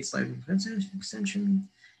enterocytes, mediates life extension.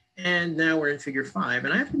 And now we're in figure 5.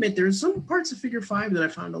 And I have to admit, there's some parts of figure 5 that I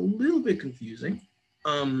found a little bit confusing.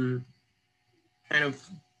 Kind of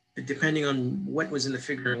depending on what was in the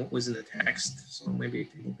figure and what was in the text. So maybe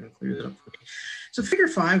people can clear that up for me. So figure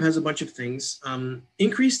 5 has a bunch of things.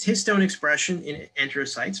 Increased histone expression in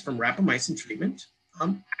enterocytes from rapamycin treatment.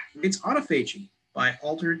 It's autophagy by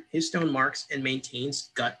altered histone marks and maintains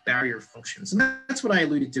gut barrier functions. And that's what I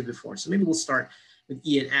alluded to before. So maybe we'll start with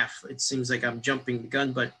E and F. It seems like I'm jumping the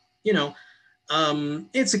gun, but you know,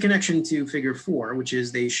 it's a connection to figure 4, which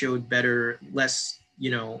is they showed less,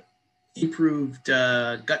 you know, improved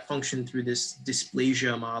gut function through this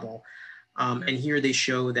dysplasia model. And here they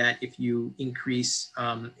show that if you increase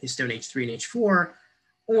histone H3 and H4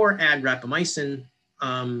 or add rapamycin,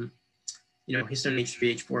 you know, histone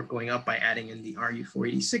H3, H4 going up by adding in the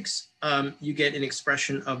RU486, you get an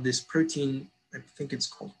expression of this protein. I think it's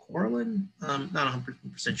called coralin. Not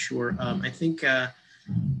 100% sure. I think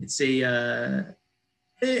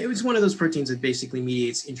it was one of those proteins that basically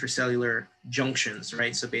mediates intracellular junctions,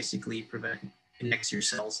 right? So basically connects your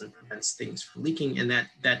cells and prevents things from leaking. And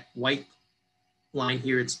that white line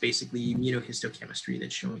here, it's basically immunohistochemistry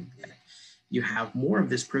that's showing that you have more of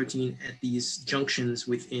this protein at these junctions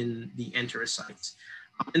within the enterocytes.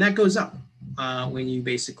 And that goes up when you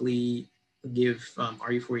basically give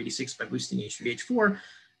RU486 by boosting H3, H4,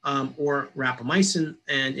 or rapamycin,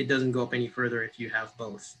 and it doesn't go up any further if you have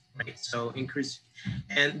both, right? So increase,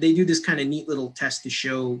 and they do this kind of neat little test to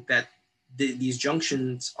show that these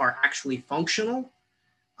junctions are actually functional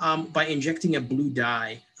by injecting a blue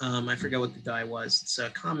dye. I forget what the dye was. It's a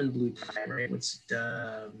common blue dye, right? What's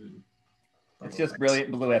it's just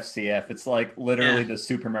brilliant blue FCF. It's like literally the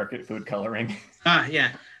supermarket food coloring.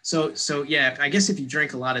 Yeah. So yeah, I guess if you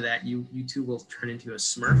drink a lot of that, you too will turn into a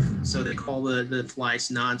Smurf. So they call the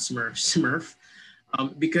flies non-Smurf Smurf,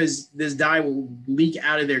 because this dye will leak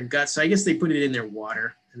out of their guts. So I guess they put it in their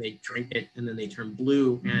water and they drink it and then they turn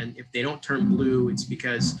blue. And if they don't turn blue, it's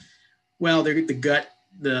because, well, the gut,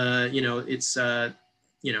 it's the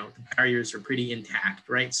barriers are pretty intact,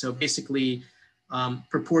 right? So basically,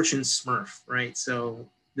 proportion Smurf, right? So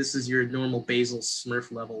this is your normal basal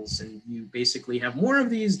Smurf levels, and you basically have more of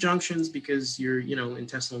these junctions because your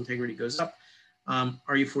intestinal integrity goes up.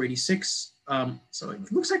 RU486. So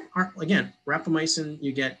it looks like, again, rapamycin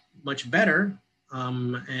you get much better,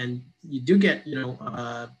 and you do get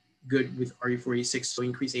good with RU486. So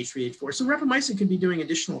increase H3, H4. So rapamycin could be doing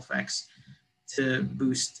additional effects to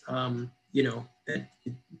boost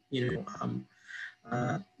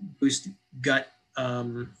boost gut.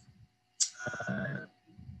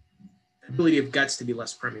 Ability of guts to be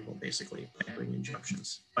less permeable, basically, by doing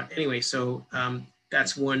injections. But anyway, so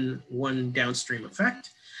that's one downstream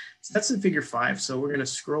effect. So that's in figure 5. So we're going to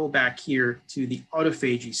scroll back here to the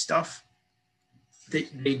autophagy stuff.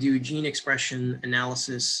 They do gene expression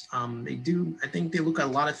analysis. They do, I think they look at a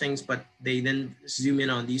lot of things, but they then zoom in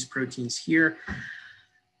on these proteins here.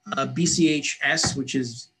 BCHS, which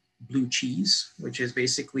is blue cheese, which is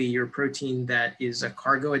basically your protein that is a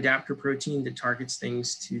cargo adapter protein that targets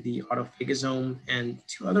things to the autophagosome, and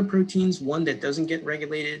 2 other proteins, one that doesn't get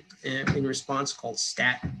regulated in response called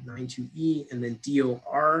STAT92E, and then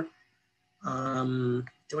DOR.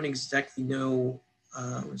 Don't exactly know,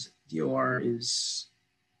 what is it? DOR is,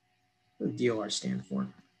 what does DOR stand for? I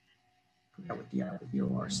forgot what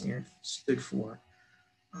DOR stood for.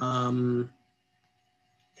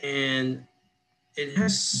 And it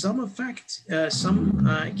has some effect, I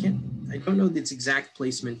don't know its exact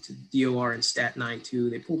placement to DOR and STAT92.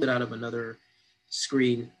 They pulled it out of another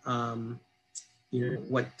screen, you know,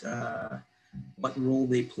 what role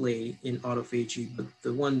they play in autophagy, but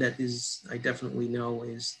the one that is, I definitely know,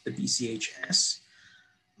 is the BCHS.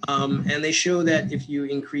 And they show that if you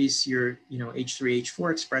increase your, you know, H3,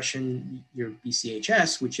 H4 expression, your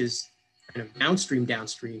BCHS, which is kind of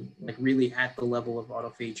downstream, like really at the level of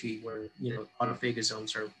autophagy, where, you know,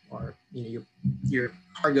 autophagosomes are you know, your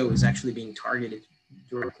cargo is actually being targeted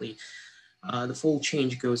directly. The fold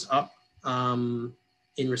change goes up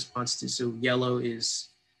in response to, so yellow is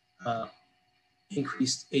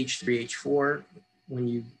increased H3, H4 when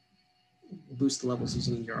you boost the levels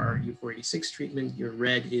using your RU486 treatment. Your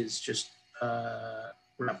red is just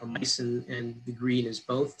rapamycin, and the green is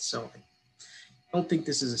both. So I don't think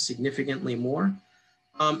this is a significantly more.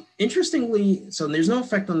 Interestingly, so there's no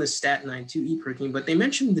effect on the STAT92E protein, but they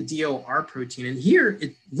mentioned the DOR protein, and here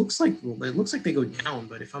it looks like they go down,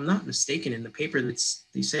 but if I'm not mistaken, in the paper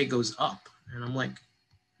they say it goes up, and I'm like,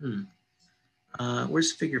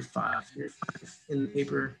 where's figure 5? Figure 5 in the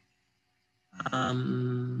paper.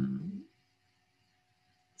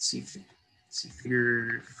 Let's see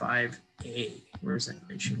figure 5A. Where is that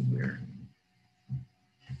mentioned here?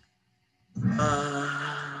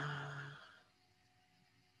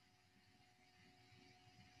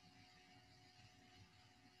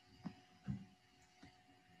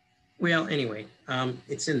 Well, anyway,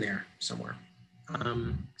 it's in there somewhere.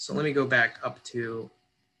 So let me go back up to.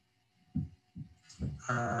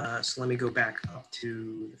 So let me go back up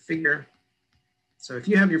to the figure. So if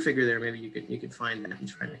you have your figure there, maybe you could find that and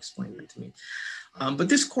try to explain that to me. But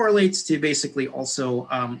this correlates to basically also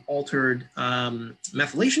altered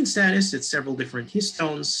methylation status at several different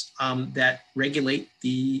histones that regulate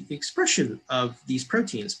the expression of these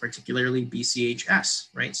proteins, particularly BCHS,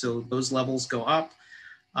 right? So those levels go up.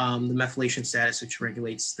 The methylation status, which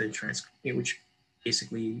regulates the which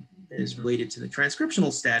basically is related to the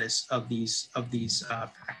transcriptional status of these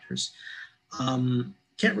factors.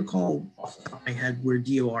 Can't recall off the top of my head where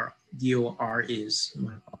DOR is,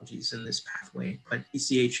 my apologies, in this pathway, but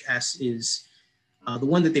BCHS is the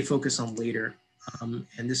one that they focus on later. And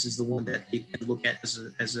this is the one that they look at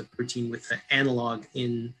as a protein with an analog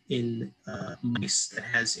in mice that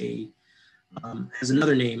has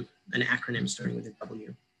another name, an acronym starting with a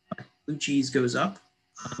W. Blue cheese goes up,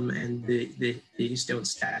 and the histone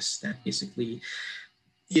status that basically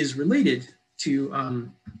is related to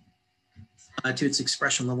its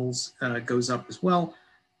expression levels goes up as well.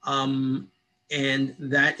 And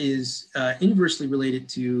that is inversely related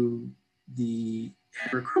to the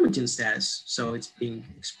heterochromatin status. So it's being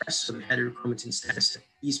expressed, so the heterochromatin status at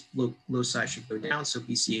these loci should go down, so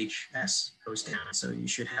BCHS goes down, so you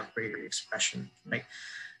should have greater expression, right?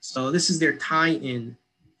 So this is their tie-in,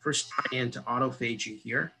 first tie-in to autophagy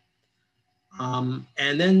here. And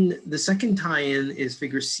then the second tie-in is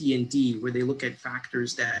figure C and D, where they look at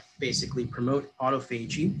factors that basically promote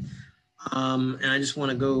autophagy. And I just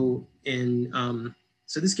want to go in,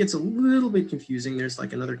 so this gets a little bit confusing. There's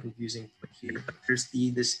like another confusing point here, but there's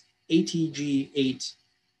this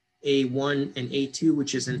ATG8A1 and A2,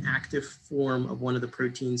 which is an active form of one of the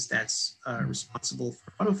proteins that's responsible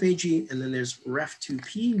for autophagy. And then there's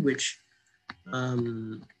REF2P, which,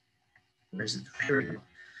 where is it? Here we go.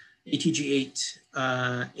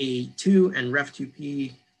 ATG8A2 and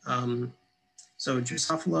REF2P. So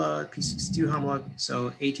Drosophila, P62 homolog.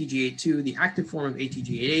 So ATG8-2, the active form of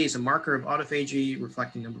ATG8A, is a marker of autophagy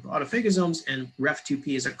reflecting number of autophagosomes, and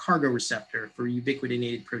REF2P is a cargo receptor for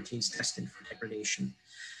ubiquitinated proteins destined for degradation.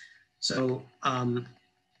 So,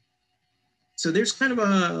 so there's kind of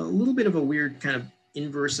a little bit of a weird kind of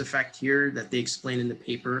inverse effect here that they explain in the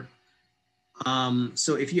paper.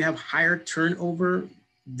 So if you have higher turnover,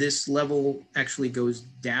 this level actually goes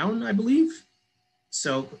down, I believe.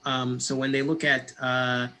 So, so when they look at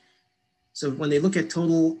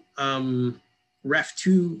total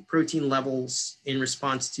Ref2 protein levels in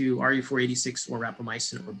response to RU486 or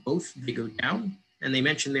rapamycin or both, they go down. And they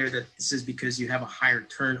mentioned there that this is because you have a higher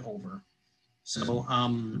turnover. So,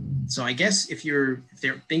 so I guess if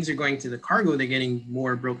things are going to the cargo, they're getting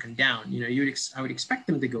more broken down. You know, I would expect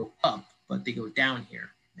them to go up, but they go down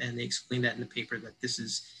here. And they explain that in the paper that this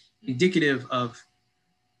is indicative of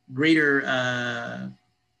greater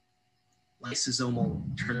lysosomal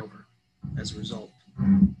turnover as a result.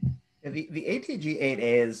 The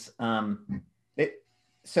ATG8As,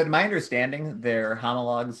 so to my understanding, they're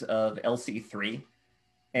homologs of LC3.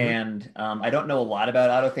 And I don't know a lot about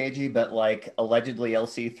autophagy, but like allegedly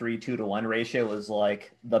LC3 2-to-1 ratio is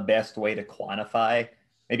like the best way to quantify,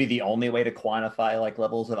 maybe the only way to quantify like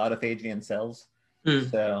levels of autophagy in cells.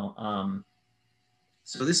 So,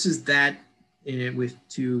 so this is that with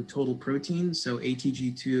to total proteins. So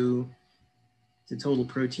ATG2 to total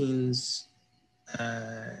proteins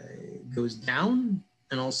goes down,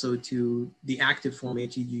 and also to the active form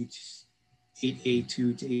ATG8A2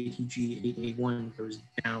 to ATG8A1 goes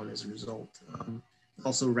down as a result.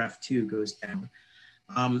 Also Ref2 goes down.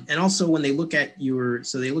 And also when they look at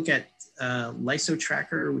they look at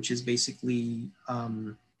lysotracker, which is basically,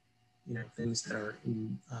 you know, things that are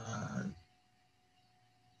in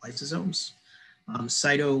lysosomes.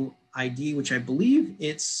 Cyto ID, which I believe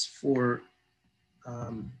it's for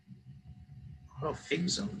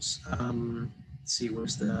autophagosomes. Let's see,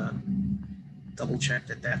 where's the double check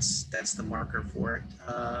that's the marker for it.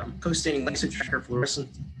 Co-staining lysotracker fluorescent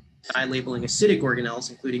dye labeling acidic organelles,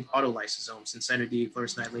 including autolysosomes, and Cyto D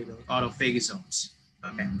fluorescent dye labeling autophagosomes.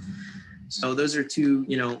 Okay, so those are two,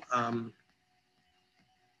 you know,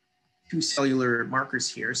 two cellular markers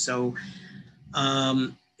here. So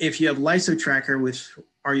if you have lysotracker with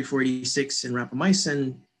RU486 and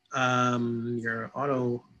rapamycin, your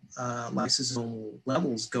lysosomal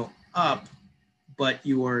levels go up, but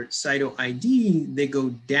your Cyto ID, they go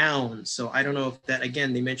down. So I don't know if that,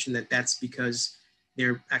 again, they mentioned that that's because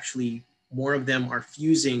they're actually, more of them are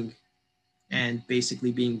fusing and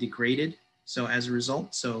basically being degraded. So as a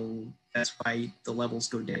result, so that's why the levels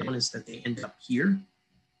go down, is that they end up here,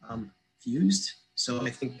 fused. So I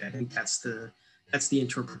think that's the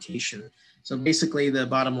interpretation. So basically the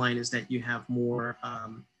bottom line is that you have more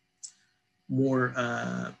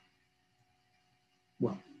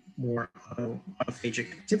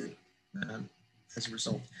autophagic activity as a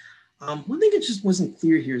result. One thing that just wasn't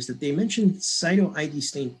clear here is that they mentioned Cyto ID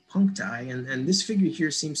stained puncti, and this figure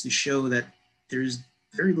here seems to show that there's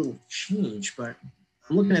very little change, but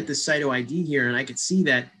I'm looking at this Cyto ID here and I could see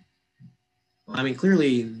that, I mean,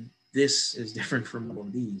 clearly this is different from all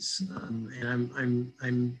of these.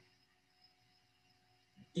 And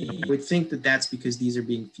I would think that that's because these are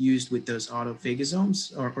being fused with those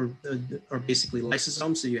autophagosomes or basically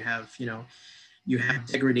lysosomes. So you have, you know, you have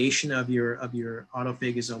degradation of your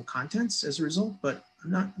autophagosome contents as a result, but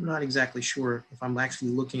I'm not exactly sure if I'm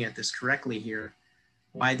actually looking at this correctly here,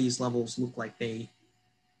 why these levels look like they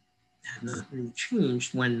have not really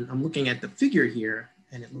changed when I'm looking at the figure here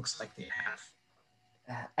and it looks like they have.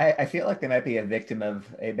 I feel like they might be a victim of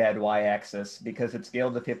a bad y-axis because it's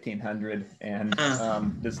scaled to 1500 and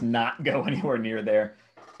does not go anywhere near there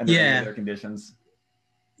under any other conditions.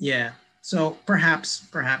 Yeah. So perhaps,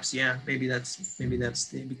 yeah, maybe that's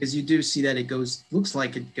because you do see that it goes, looks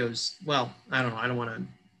like it goes, well, I don't know. I don't want to.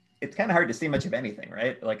 It's kind of hard to see much of anything,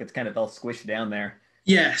 right? Like it's kind of all squished down there.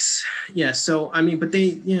 Yes. Yeah. So, I mean, but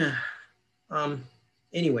they, yeah.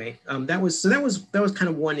 Anyway, that was kind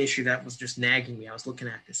of one issue that was just nagging me. I was looking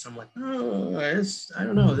at this, I'm like, oh, I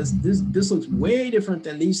don't know, this looks way different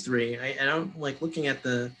than these three. And I'm like looking at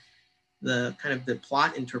the kind of the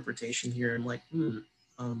plot interpretation here. I'm like, am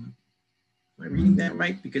I reading that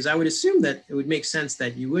right? Because I would assume that it would make sense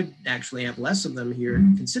that you would actually have less of them here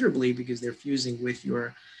considerably because they're fusing with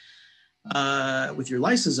your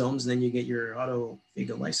lysosomes, and then you get your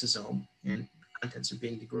autophagolysosome and contents are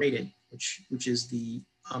being degraded, which is the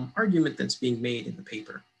argument that's being made in the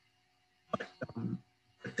paper. But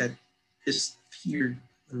that this here,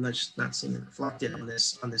 I'm just not seeing it reflected on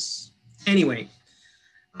this. Anyway,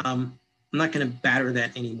 I'm not going to batter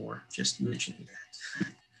that anymore. Just mentioning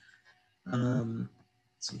that.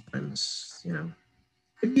 Sometimes, you know,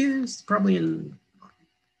 could be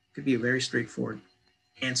a very straightforward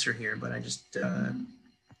answer here, but I just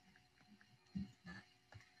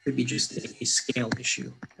could be just a scale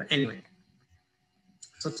issue. But anyway,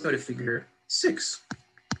 so let's go to figure 6. I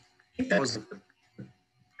think that was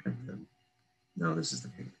no, this is the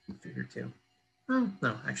figure 2. Oh,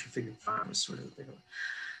 no, actually figure 5 was sort of the big one.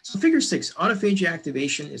 So figure 6, autophagy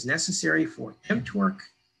activation is necessary for mTORC1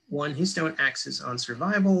 histone axis on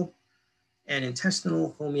survival. and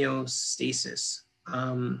intestinal homeostasis.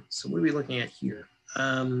 So what are we looking at here?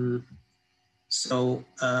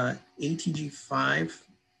 ATG5,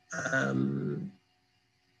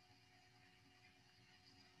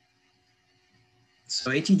 so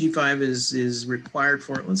ATG5 is required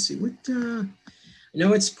for, let's see, what, I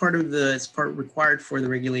know it's required for the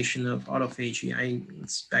regulation of autophagy.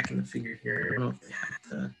 It's back in the figure here. I don't know if they had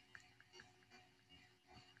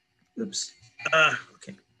the, oops,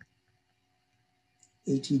 okay.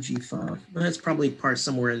 ATG5, well, that's probably part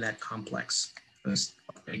somewhere in that complex.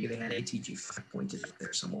 Maybe they had ATG5 pointed up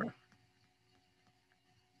there somewhere.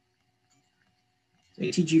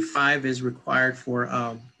 ATG5 is required for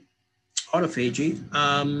autophagy,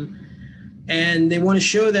 and they want to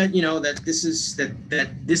show that that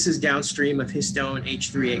this is downstream of histone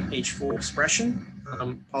H3 H4 expression.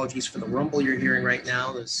 Apologies for the rumble you're hearing right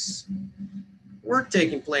now. There's work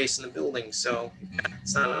taking place in the building, so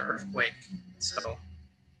it's not an earthquake. So,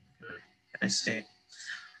 what can I say?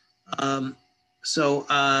 So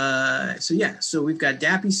we've got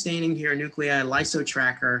DAPI staining here, nuclei, lyso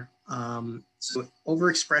tracker. So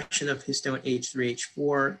overexpression of histone H3,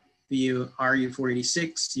 H4 via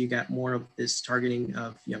RU486, you got more of this targeting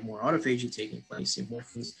of, you have more autophagy taking place, you have more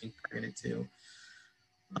things being targeted to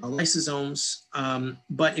lysosomes.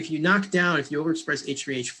 But if you overexpress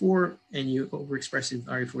H3, H4 and you overexpress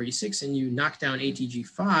RU486 and you knock down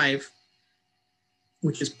ATG5,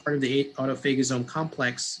 which is part of the autophagosome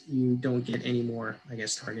complex, you don't get any more, I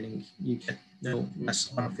guess, targeting. You get less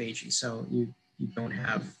autophagy. So you don't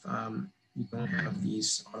have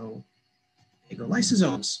these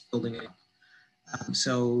autophagolysosomes building up.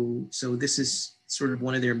 So this is sort of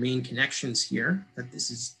one of their main connections here, that this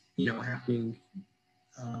is happening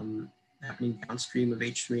downstream of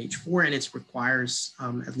H3, H4, and it requires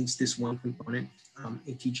at least this one component,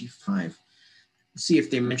 ATG5. See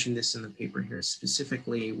if they mention this in the paper here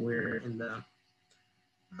specifically, where in the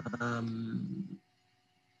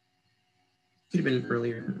could have been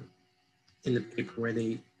earlier in the paper where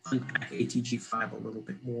they unpack ATG5 a little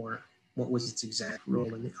bit more. What was its exact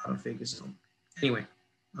role in the autophagosome? Anyway,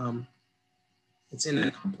 it's in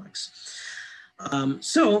the complex.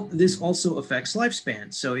 So this also affects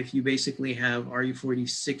lifespan. So if you basically have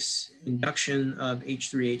RU46 induction of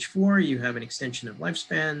H3, H4, you have an extension of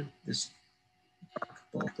lifespan. This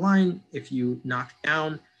black line. If you knock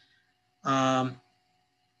down,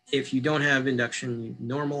 if you don't have induction,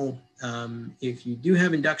 normal. If you do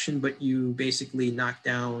have induction, but you basically knock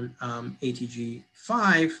down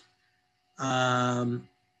ATG5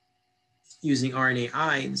 using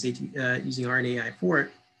RNAi, using RNAi for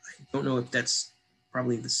it, I don't know if that's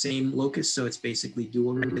probably the same locus, so it's basically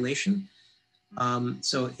dual regulation.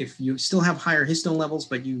 So if you still have higher histone levels,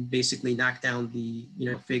 but you basically knock down the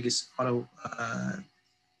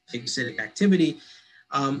phagocytic activity,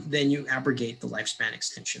 then you abrogate the lifespan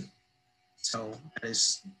extension. So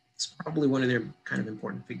it's probably one of their kind of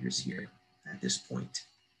important figures here at this point,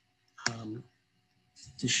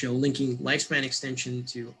 to show linking lifespan extension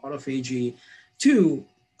to autophagy to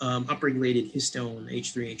upregulated histone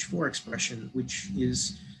H3, H4 expression, which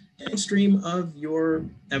is downstream of your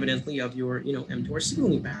mTOR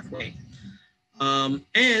signaling pathway.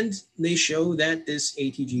 And they show that this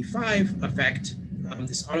ATG5 effect,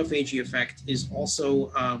 this autophagy effect, is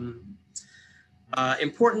also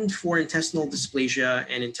important for intestinal dysplasia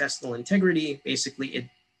and intestinal integrity. Basically,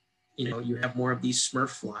 you have more of these Smurf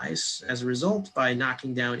flies as a result by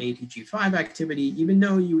knocking down ATG5 activity, even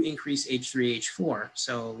though you increase H3, H4.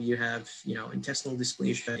 So you have, intestinal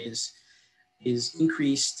dysplasia is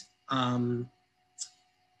increased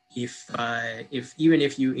even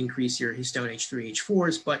if you increase your histone H3,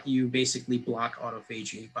 H4s, but you basically block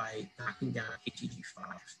autophagy by knocking down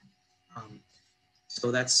ATG5. So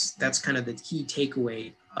that's kind of the key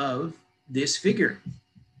takeaway of this figure.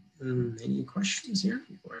 Any questions here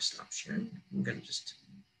before I stop sharing? I'm going to just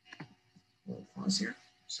pause here.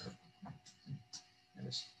 So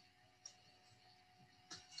it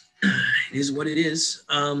is what it is.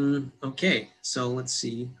 Okay, so let's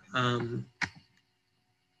see.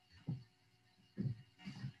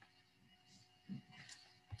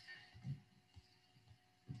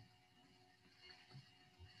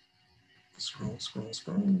 Scroll.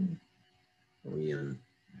 Are we on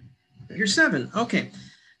figure 7? Okay.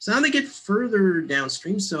 So now they get further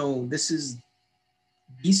downstream. So this is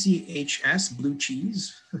BCHS, blue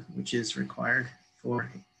cheese, which is required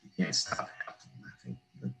for, stop laughing,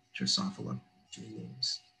 the Drosophila gene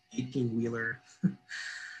names, 18-wheeler,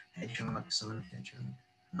 hedgehog, sonic hedgehog.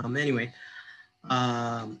 Anyway,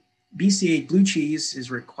 BC8 blue cheese is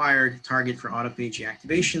required target for autophagy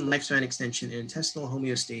activation, lifespan extension, and intestinal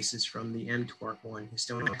homeostasis from the mTORC1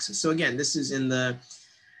 histone axis. So again, this is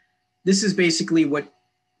basically what,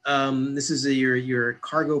 this is your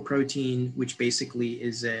cargo protein, which basically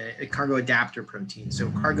is a cargo adapter protein. So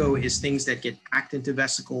cargo is things that get packed into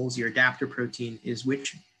vesicles. Your adapter protein is what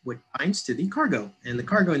binds to the cargo. And the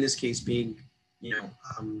cargo in this case being,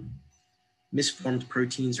 misformed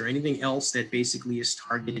proteins or anything else that basically is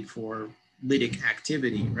targeted for lytic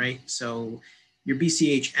activity, right? So your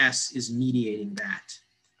BCHS is mediating that.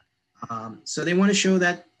 So they want to show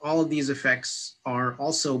that all of these effects are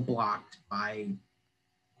also blocked by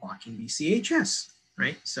blocking BCHS,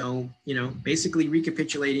 right? So, basically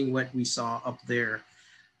recapitulating what we saw up there,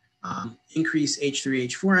 increase H3,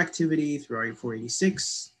 H4 activity through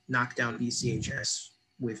RE486, knock down BCHS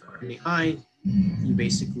with RNAi, you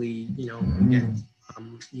basically,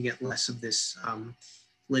 you get less of this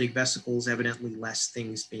lytic vesicles, evidently less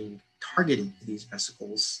things being targeted to these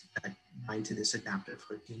vesicles that bind to this adaptive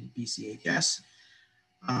protein, BCHS.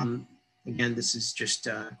 Again, this is just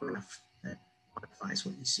a graph that quantifies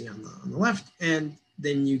what you see on the left. And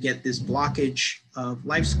then you get this blockage of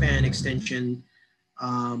lifespan extension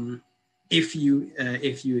if you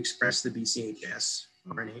express the BCHS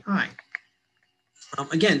RNAi.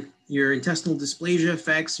 Again, your intestinal dysplasia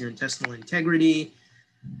effects, your intestinal integrity,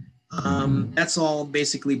 that's all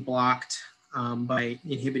basically blocked by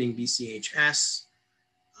inhibiting BCHS.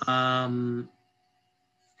 What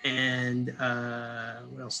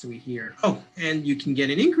else do we hear? Oh, and you can get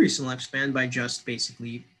an increase in lifespan by just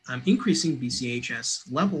basically increasing BCHS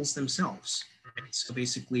levels themselves. Right? So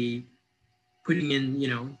basically putting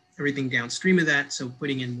in, everything downstream of that. So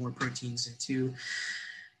putting in more proteins into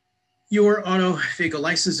your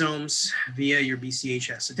autophagolysosomes via your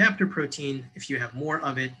BCHS adapter protein. If you have more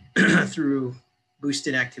of it through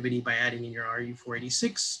boosted activity by adding in your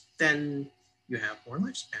RU486, then you have more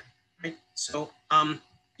lifespan, right? So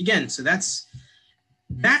again, so that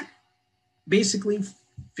basically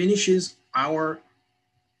finishes our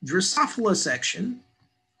Drosophila section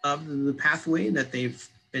of the pathway that they've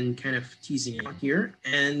been kind of teasing out here.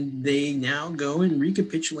 And they now go and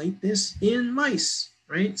recapitulate this in mice.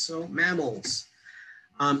 Right, so mammals,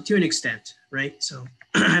 to an extent, right? So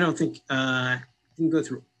I don't think I can go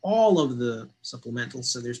through all of the supplementals.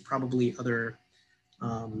 So there's probably other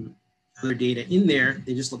data in there.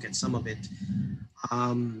 They just look at some of it.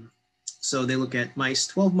 So they look at mice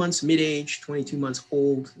 12 months mid-age, 22 months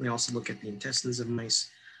old. They also look at the intestines of mice,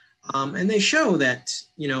 and they show that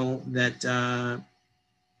you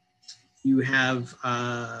have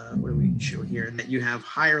what do we show here? That you have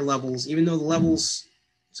higher levels, even though the levels.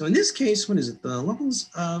 So in this case, what is it? The levels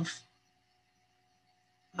of,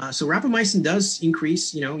 so rapamycin does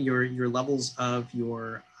increase, your levels of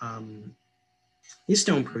your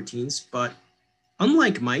histone proteins, but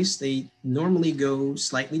unlike mice, they normally go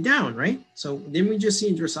slightly down, right? So didn't we just see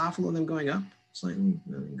in Drosophila them going up slightly,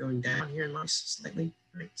 going down here in mice slightly,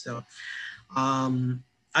 right? So I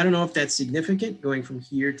don't know if that's significant going from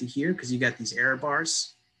here to here because you got these error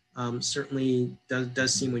bars. Certainly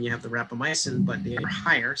does seem when you have the rapamycin, but they are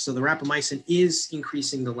higher. So the rapamycin is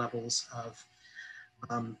increasing the levels of,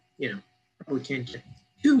 probably can't get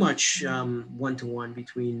too much one-to-one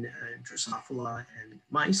between Drosophila and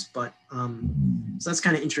mice, but so that's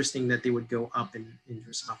kind of interesting that they would go up in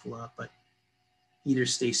Drosophila, but either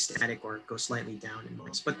stay static or go slightly down in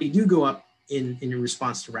mice. But they do go up in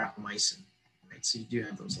response to rapamycin, right? So you do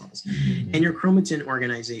have those levels. And your chromatin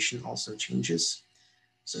organization also changes.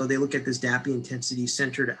 So they look at this DAPI intensity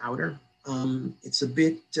center to outer. It's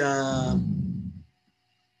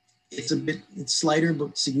slighter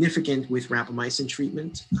but significant with rapamycin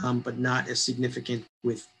treatment, but not as significant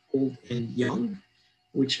with old and young,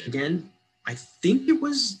 which again, I think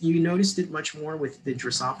you noticed it much more with the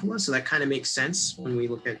Drosophila. So that kind of makes sense when we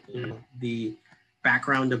look at the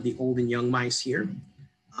background of the old and young mice here.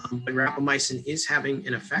 But rapamycin is having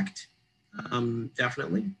an effect,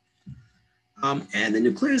 definitely. And the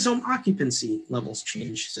nucleosome occupancy levels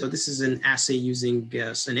change. So this is an assay using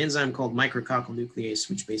an enzyme called micrococcal nuclease,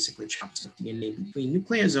 which basically chops up DNA between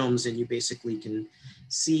nucleosomes, and you basically can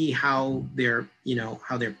see how they're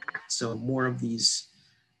packed. So more of these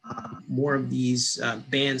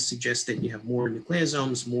bands suggest that you have more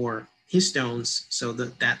nucleosomes, more histones, so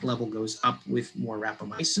that level goes up with more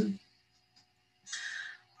rapamycin.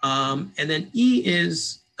 And then E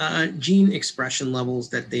is gene expression levels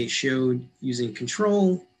that they showed using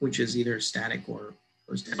control, which is either static or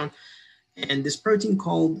goes down. And this protein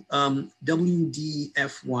called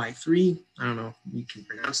WDFY3, I don't know if you can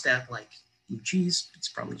pronounce that like blue cheese. It's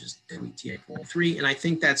probably just WTI-3. And I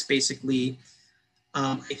think that's basically,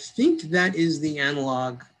 I think that is the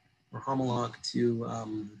analog or homolog to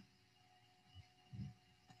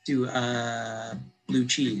blue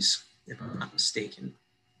cheese, if I'm not mistaken.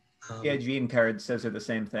 Yeah, Gene Card says they're the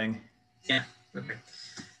same thing. Yeah. Okay.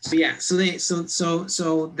 So yeah, so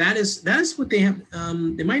that is what they have.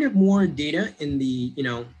 They might have more data in the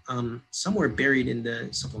somewhere buried in the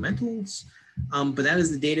supplementals, but that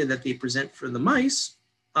is the data that they present for the mice,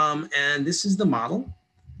 and this is the model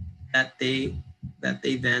that they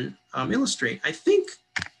then illustrate. I think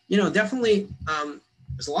definitely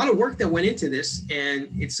there's a lot of work that went into this, and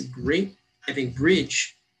it's a great, I think,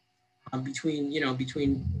 bridge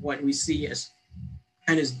between what we see as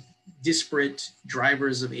kind of disparate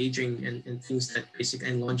drivers of aging and things that basically,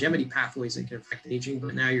 and longevity pathways that can affect aging.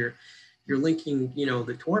 But now you're linking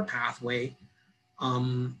the TOR pathway,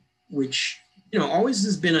 which always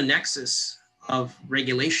has been a nexus of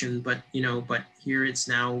regulation, but here it's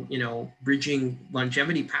now bridging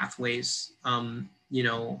longevity pathways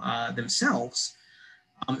themselves,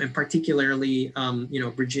 and particularly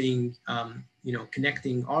bridging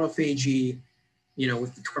connecting autophagy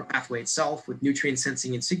with the TOR pathway itself, with nutrient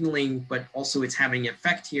sensing and signaling, but also it's having an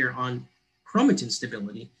effect here on chromatin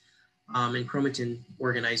stability and chromatin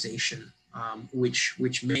organization,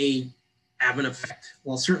 which may have an effect.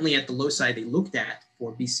 Well, certainly at the loci they looked at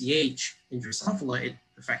for BCH in Drosophila, it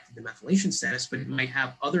affected the methylation status, but it might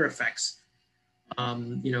have other effects,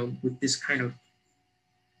 with this kind of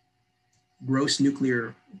gross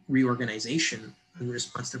nuclear reorganization in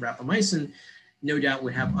response to rapamycin, no doubt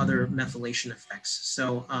would have other methylation effects.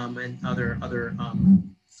 So and other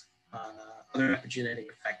epigenetic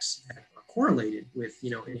effects that are correlated with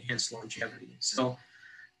enhanced longevity. So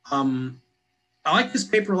I like this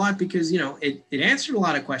paper a lot because it answered a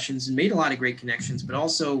lot of questions and made a lot of great connections, but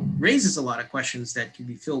also raises a lot of questions that can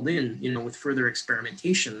be filled in with further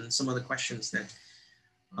experimentation. And some of the questions that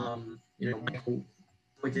Michael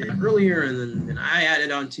pointed out earlier, and then I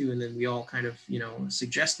added on to, and then we all kind of,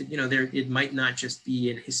 suggested, it might not just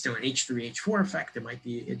be an histone H3, H4 effect. There might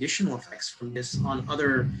be additional effects from this on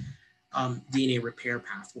other DNA repair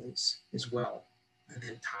pathways as well, and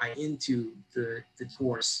then tie into the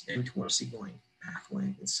TORS and mTOR signaling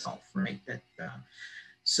pathway itself, right?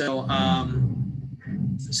 So that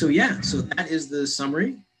is the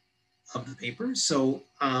summary of the paper. So,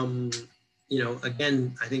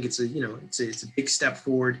 again, I think it's a big step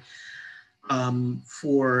forward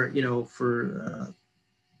for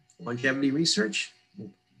longevity research,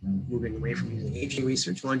 moving away from using aging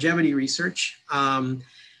research, longevity research,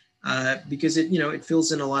 because it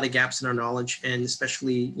fills in a lot of gaps in our knowledge, and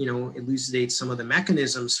especially elucidates some of the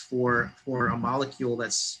mechanisms for a molecule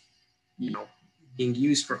that's being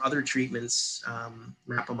used for other treatments,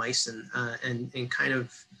 rapamycin, and kind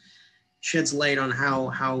of sheds light on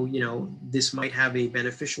how this might have a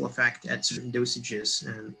beneficial effect at certain dosages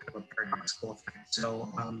and kind of a paradoxical effect. So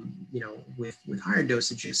with higher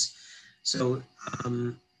dosages. So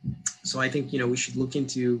I think we should look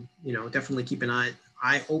into definitely keep an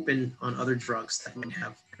eye open on other drugs that might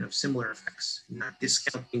have kind of similar effects, not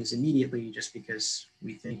discount things immediately just because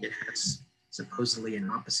we think it has supposedly an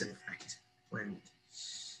opposite effect when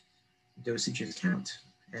dosages count.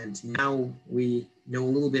 And now we know a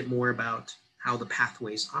little bit more about how the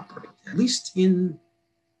pathways operate, at least in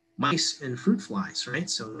mice and fruit flies, right?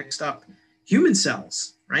 So next up, human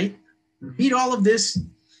cells, right? Repeat all of this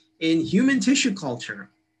in human tissue culture,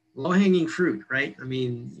 low-hanging fruit, right? I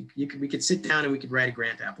mean, we could sit down and we could write a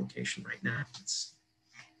grant application right now.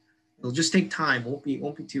 It'll just take time. Won't be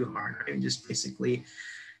too hard, right? Just basically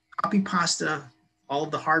copy pasta all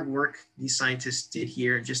of the hard work these scientists did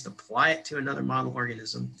here and just apply it to another model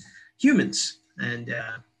organism, humans, and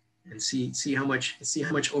see how much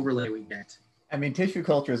overlay we get. I mean, tissue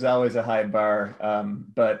culture is always a high bar,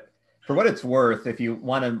 but for what it's worth, if you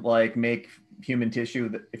want to make human tissue,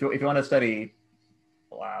 if you want to study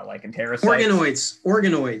like enterocytes,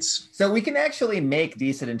 organoids. So we can actually make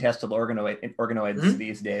decent intestinal organoids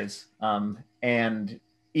these days, and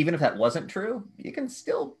even if that wasn't true, you can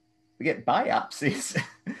still get biopsies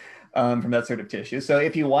from that sort of tissue. So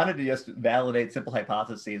if you wanted to just validate simple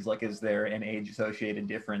hypotheses, like is there an age-associated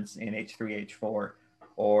difference in H3, H4,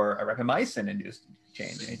 or a rapamycin-induced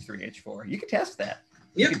change in H3, H4, you could test that.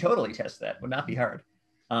 Yep. You could totally test that. It would not be hard.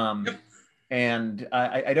 Yep. And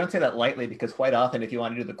I don't say that lightly because quite often, if you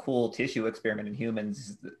want to do the cool tissue experiment in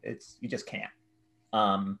humans, you just can't.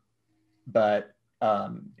 But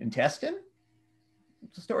intestine,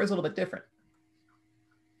 the story is a little bit different.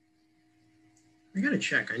 I gotta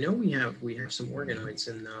check. I know we have some organoids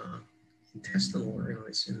intestinal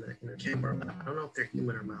organoids in the camera lab. I don't know if they're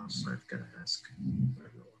human or mouse. I've got to ask. I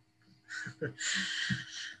don't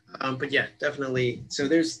know. But yeah, definitely. So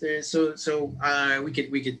we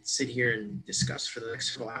could sit here and discuss for the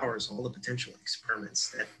next several hours all the potential experiments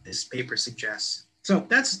that this paper suggests. So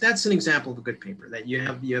that's an example of a good paper that you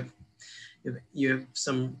have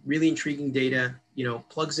some really intriguing data,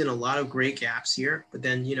 plugs in a lot of great gaps here, but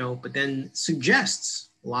then suggests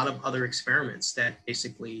a lot of other experiments that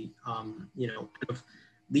basically, kind of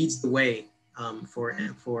leads the way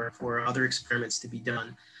for other experiments to be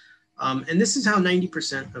done. And this is how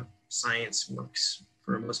 90% of science works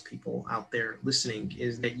for most people out there listening,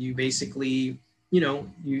 is that you basically,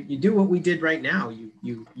 you do what we did right now.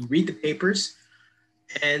 You read the papers,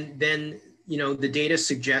 and then, the data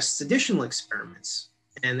suggests additional experiments.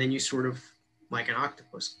 And then you sort of, like an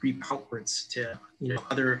octopus, creep outwards to,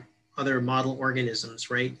 other model organisms,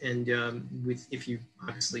 right? And if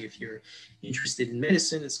you're interested in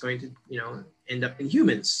medicine, it's going to, end up in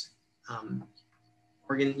humans,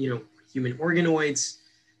 human organoids,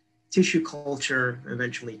 tissue culture,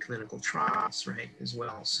 eventually clinical trials, right, as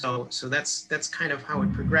well. So that's kind of how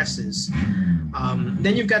it progresses.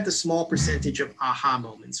 Then you've got the small percentage of aha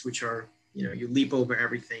moments, which are, you leap over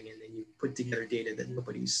everything and then you put together data that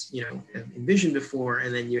nobody's, envisioned before,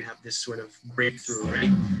 and then you have this sort of breakthrough, right?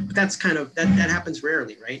 But that's kind of, that happens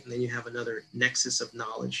rarely, right? And then you have another nexus of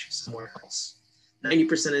knowledge somewhere else.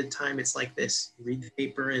 90% of the time it's like this. You read the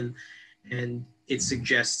paper and it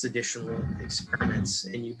suggests additional experiments,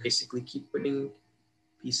 and you basically keep putting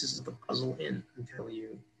pieces of the puzzle in until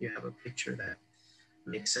you have a picture that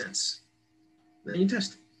makes sense. Then you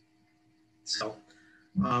test it. So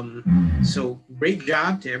great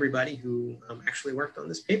job to everybody who actually worked on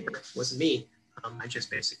this paper. It wasn't me. I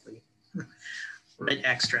just basically read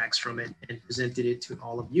extracts from it and presented it to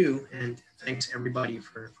all of you. And thanks everybody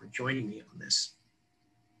for joining me on this.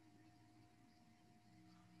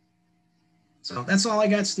 So that's all I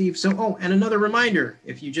got, Steve. So, and another reminder,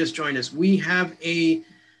 if you just joined us, we have a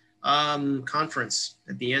conference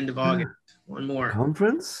at the end of August. One more.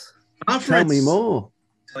 Conference? Tell me more.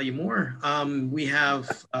 Tell you more. We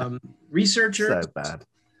have researchers. So bad.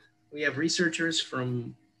 We have researchers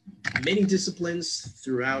from many disciplines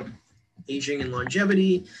throughout aging and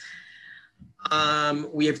longevity.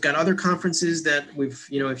 We have got other conferences that we've,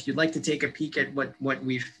 if you'd like to take a peek at what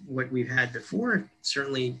we've had before,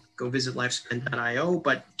 certainly go visit lifespan.io,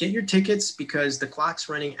 but get your tickets because the clock's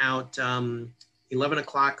running out. 11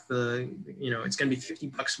 o'clock, it's going to be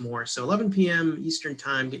 $50 more. So 11 p.m. Eastern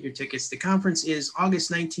time, get your tickets. The conference is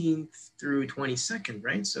August 19th through 22nd,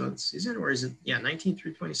 right? So is it 19th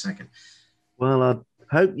through 22nd? Well, I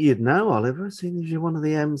hope you'd know, Oliver, seeing as you're one of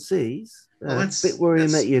the MCs. Well, it's a bit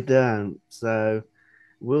worrying that you don't. So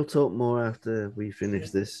we'll talk more after we finish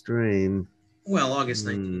this stream. Well, August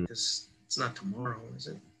 19th it's not tomorrow, is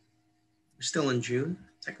it? We're still in June,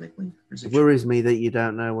 technically. It worries me that you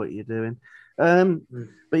don't know what you're doing.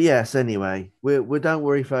 But yes, anyway, we don't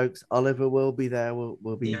worry, folks. Oliver will be there.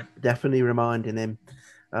 We'll be definitely reminding him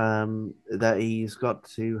that he's got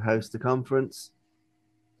to host the conference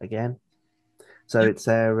again. So it's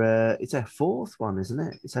our fourth one, isn't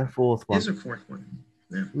it? It's our fourth one. It is our fourth one.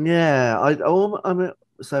 Yeah.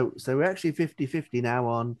 So we're actually 50-50 now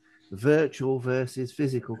on virtual versus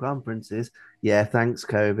physical conferences. Yeah, thanks,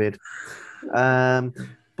 COVID.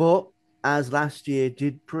 But as last year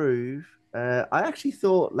did prove, I actually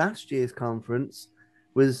thought last year's conference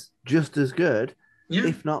was just as good,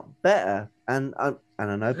 if not better. And I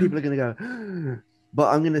know people are going to go,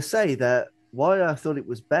 but I'm going to say that why I thought it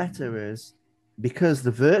was better is because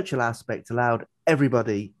the virtual aspect allowed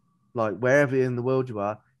everybody, like wherever in the world you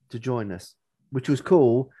are, to join us, which was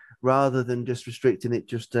cool, rather than just restricting it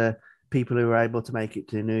just to people who were able to make it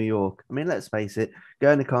to New York. I mean, let's face it,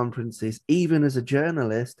 going to conferences, even as a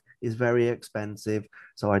journalist, is very expensive.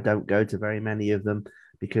 So I don't go to very many of them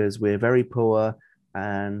because we're very poor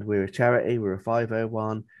and we're a charity. We're a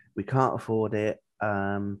 501. We can't afford it.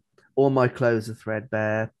 All my clothes are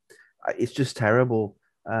threadbare. It's just terrible.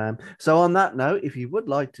 So on that note, if you would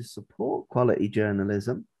like to support quality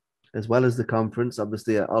journalism, as well as the conference,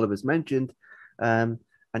 obviously Oliver's mentioned, and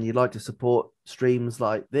you'd like to support streams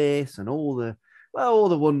like this and all the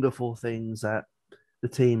wonderful things that the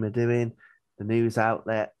team are doing, the news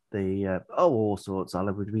outlet, all sorts,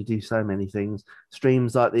 Oliver. We do so many things,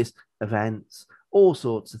 streams like this, events, all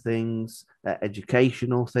sorts of things,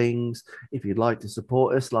 educational things. If you'd like to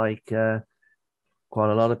support us, like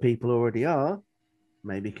quite a lot of people already are,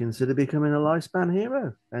 maybe consider becoming a Lifespan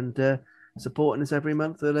hero and supporting us every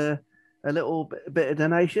month with a little bit of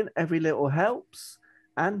donation. Every little helps.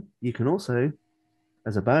 And you can also,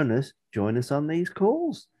 as a bonus, join us on these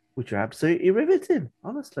calls, which are absolutely riveting,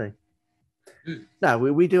 honestly. No,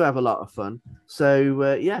 we do have a lot of fun.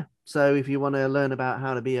 So, yeah. So if you want to learn about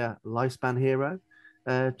how to be a lifespan hero,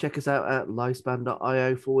 check us out at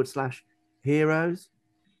lifespan.io/heroes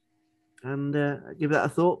and give that a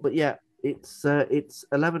thought. But yeah, it's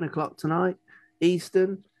 11 o'clock tonight,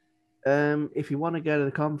 Eastern. If you want to go to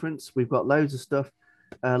the conference, we've got loads of stuff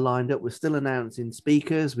lined up. We're still announcing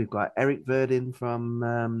speakers. We've got Eric Verdin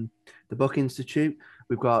from the Buck Institute.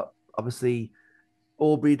 We've got, obviously,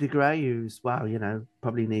 Aubrey de Grey, who's, wow,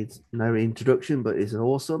 probably needs no introduction, but is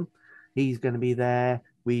awesome. He's going to be there.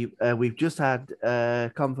 We've just had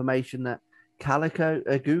confirmation that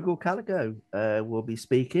Google Calico will be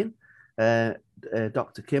speaking.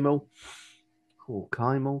 Dr. Kimmel, or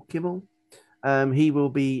Kimmel. He will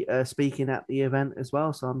be speaking at the event as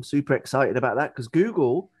well. So I'm super excited about that because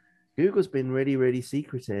Google's been really, really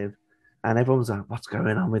secretive, and everyone's like, what's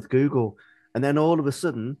going on with Google? And then all of a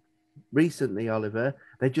sudden, recently, Oliver,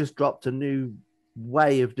 they just dropped a new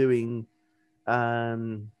way of doing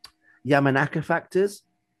Yamanaka factors,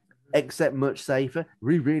 except much safer.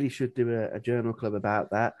 We really should do a journal club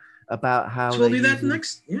about that, about how we'll do that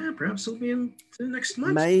next. Yeah, perhaps it'll be in the next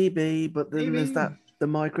month. Maybe, but then there's the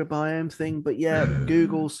microbiome thing. But yeah,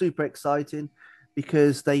 Google's super exciting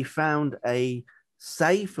because they found a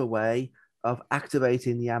safer way of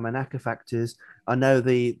activating the Yamanaka factors. I know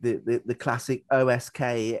the classic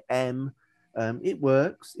OSKM, it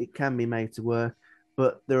works, it can be made to work,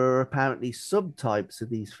 but there are apparently subtypes of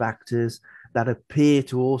these factors that appear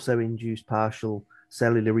to also induce partial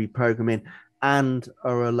cellular reprogramming and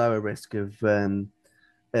are a lower risk of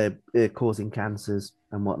causing cancers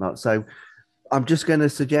and whatnot. So I'm just going to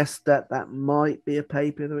suggest that might be a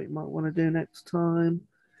paper that we might want to do next time.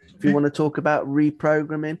 If you want to talk about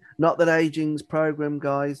reprogramming, not that aging's programmed,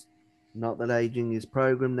 guys, not that aging is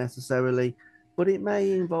programmed necessarily, but it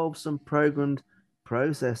may involve some programmed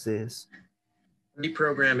processes.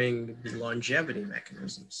 Reprogramming the longevity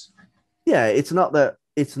mechanisms. Yeah, it's not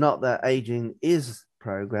that aging is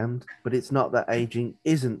programmed, but it's not that aging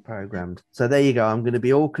isn't programmed. So there you go. I'm going to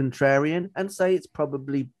be all contrarian and say it's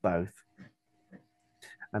probably both.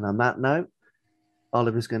 And on that note,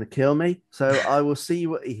 Oliver's going to kill me. So I will see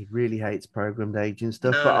what he really hates programmed aging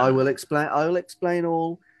stuff, but I will explain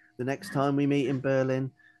all the next time we meet in Berlin.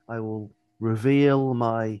 I will reveal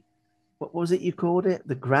my, what was it you called it?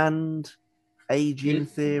 The grand aging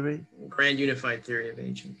theory. Grand unified theory of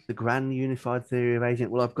aging. The grand unified theory of aging.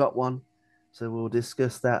 Well, I've got one. So we'll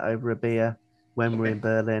discuss that over a beer when we're in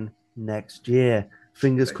Berlin next year.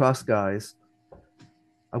 Fingers crossed, guys.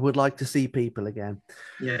 I would like to see people again.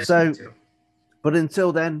 Yeah. So, but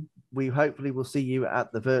until then, we hopefully will see you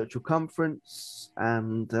at the virtual conference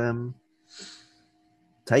and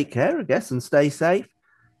take care, I guess, and stay safe.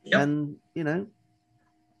 Yep. And,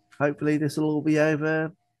 hopefully this will all be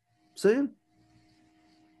over soon.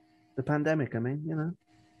 The pandemic, I mean,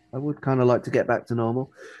 I would kind of like to get back to normal.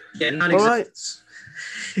 Yeah, not existence.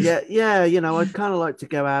 Right. yeah, I'd kind of like to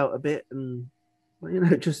go out a bit and,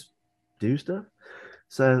 just do stuff.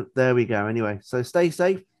 So there we go. Anyway, so stay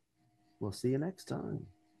safe. We'll see you next time.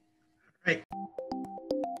 Right.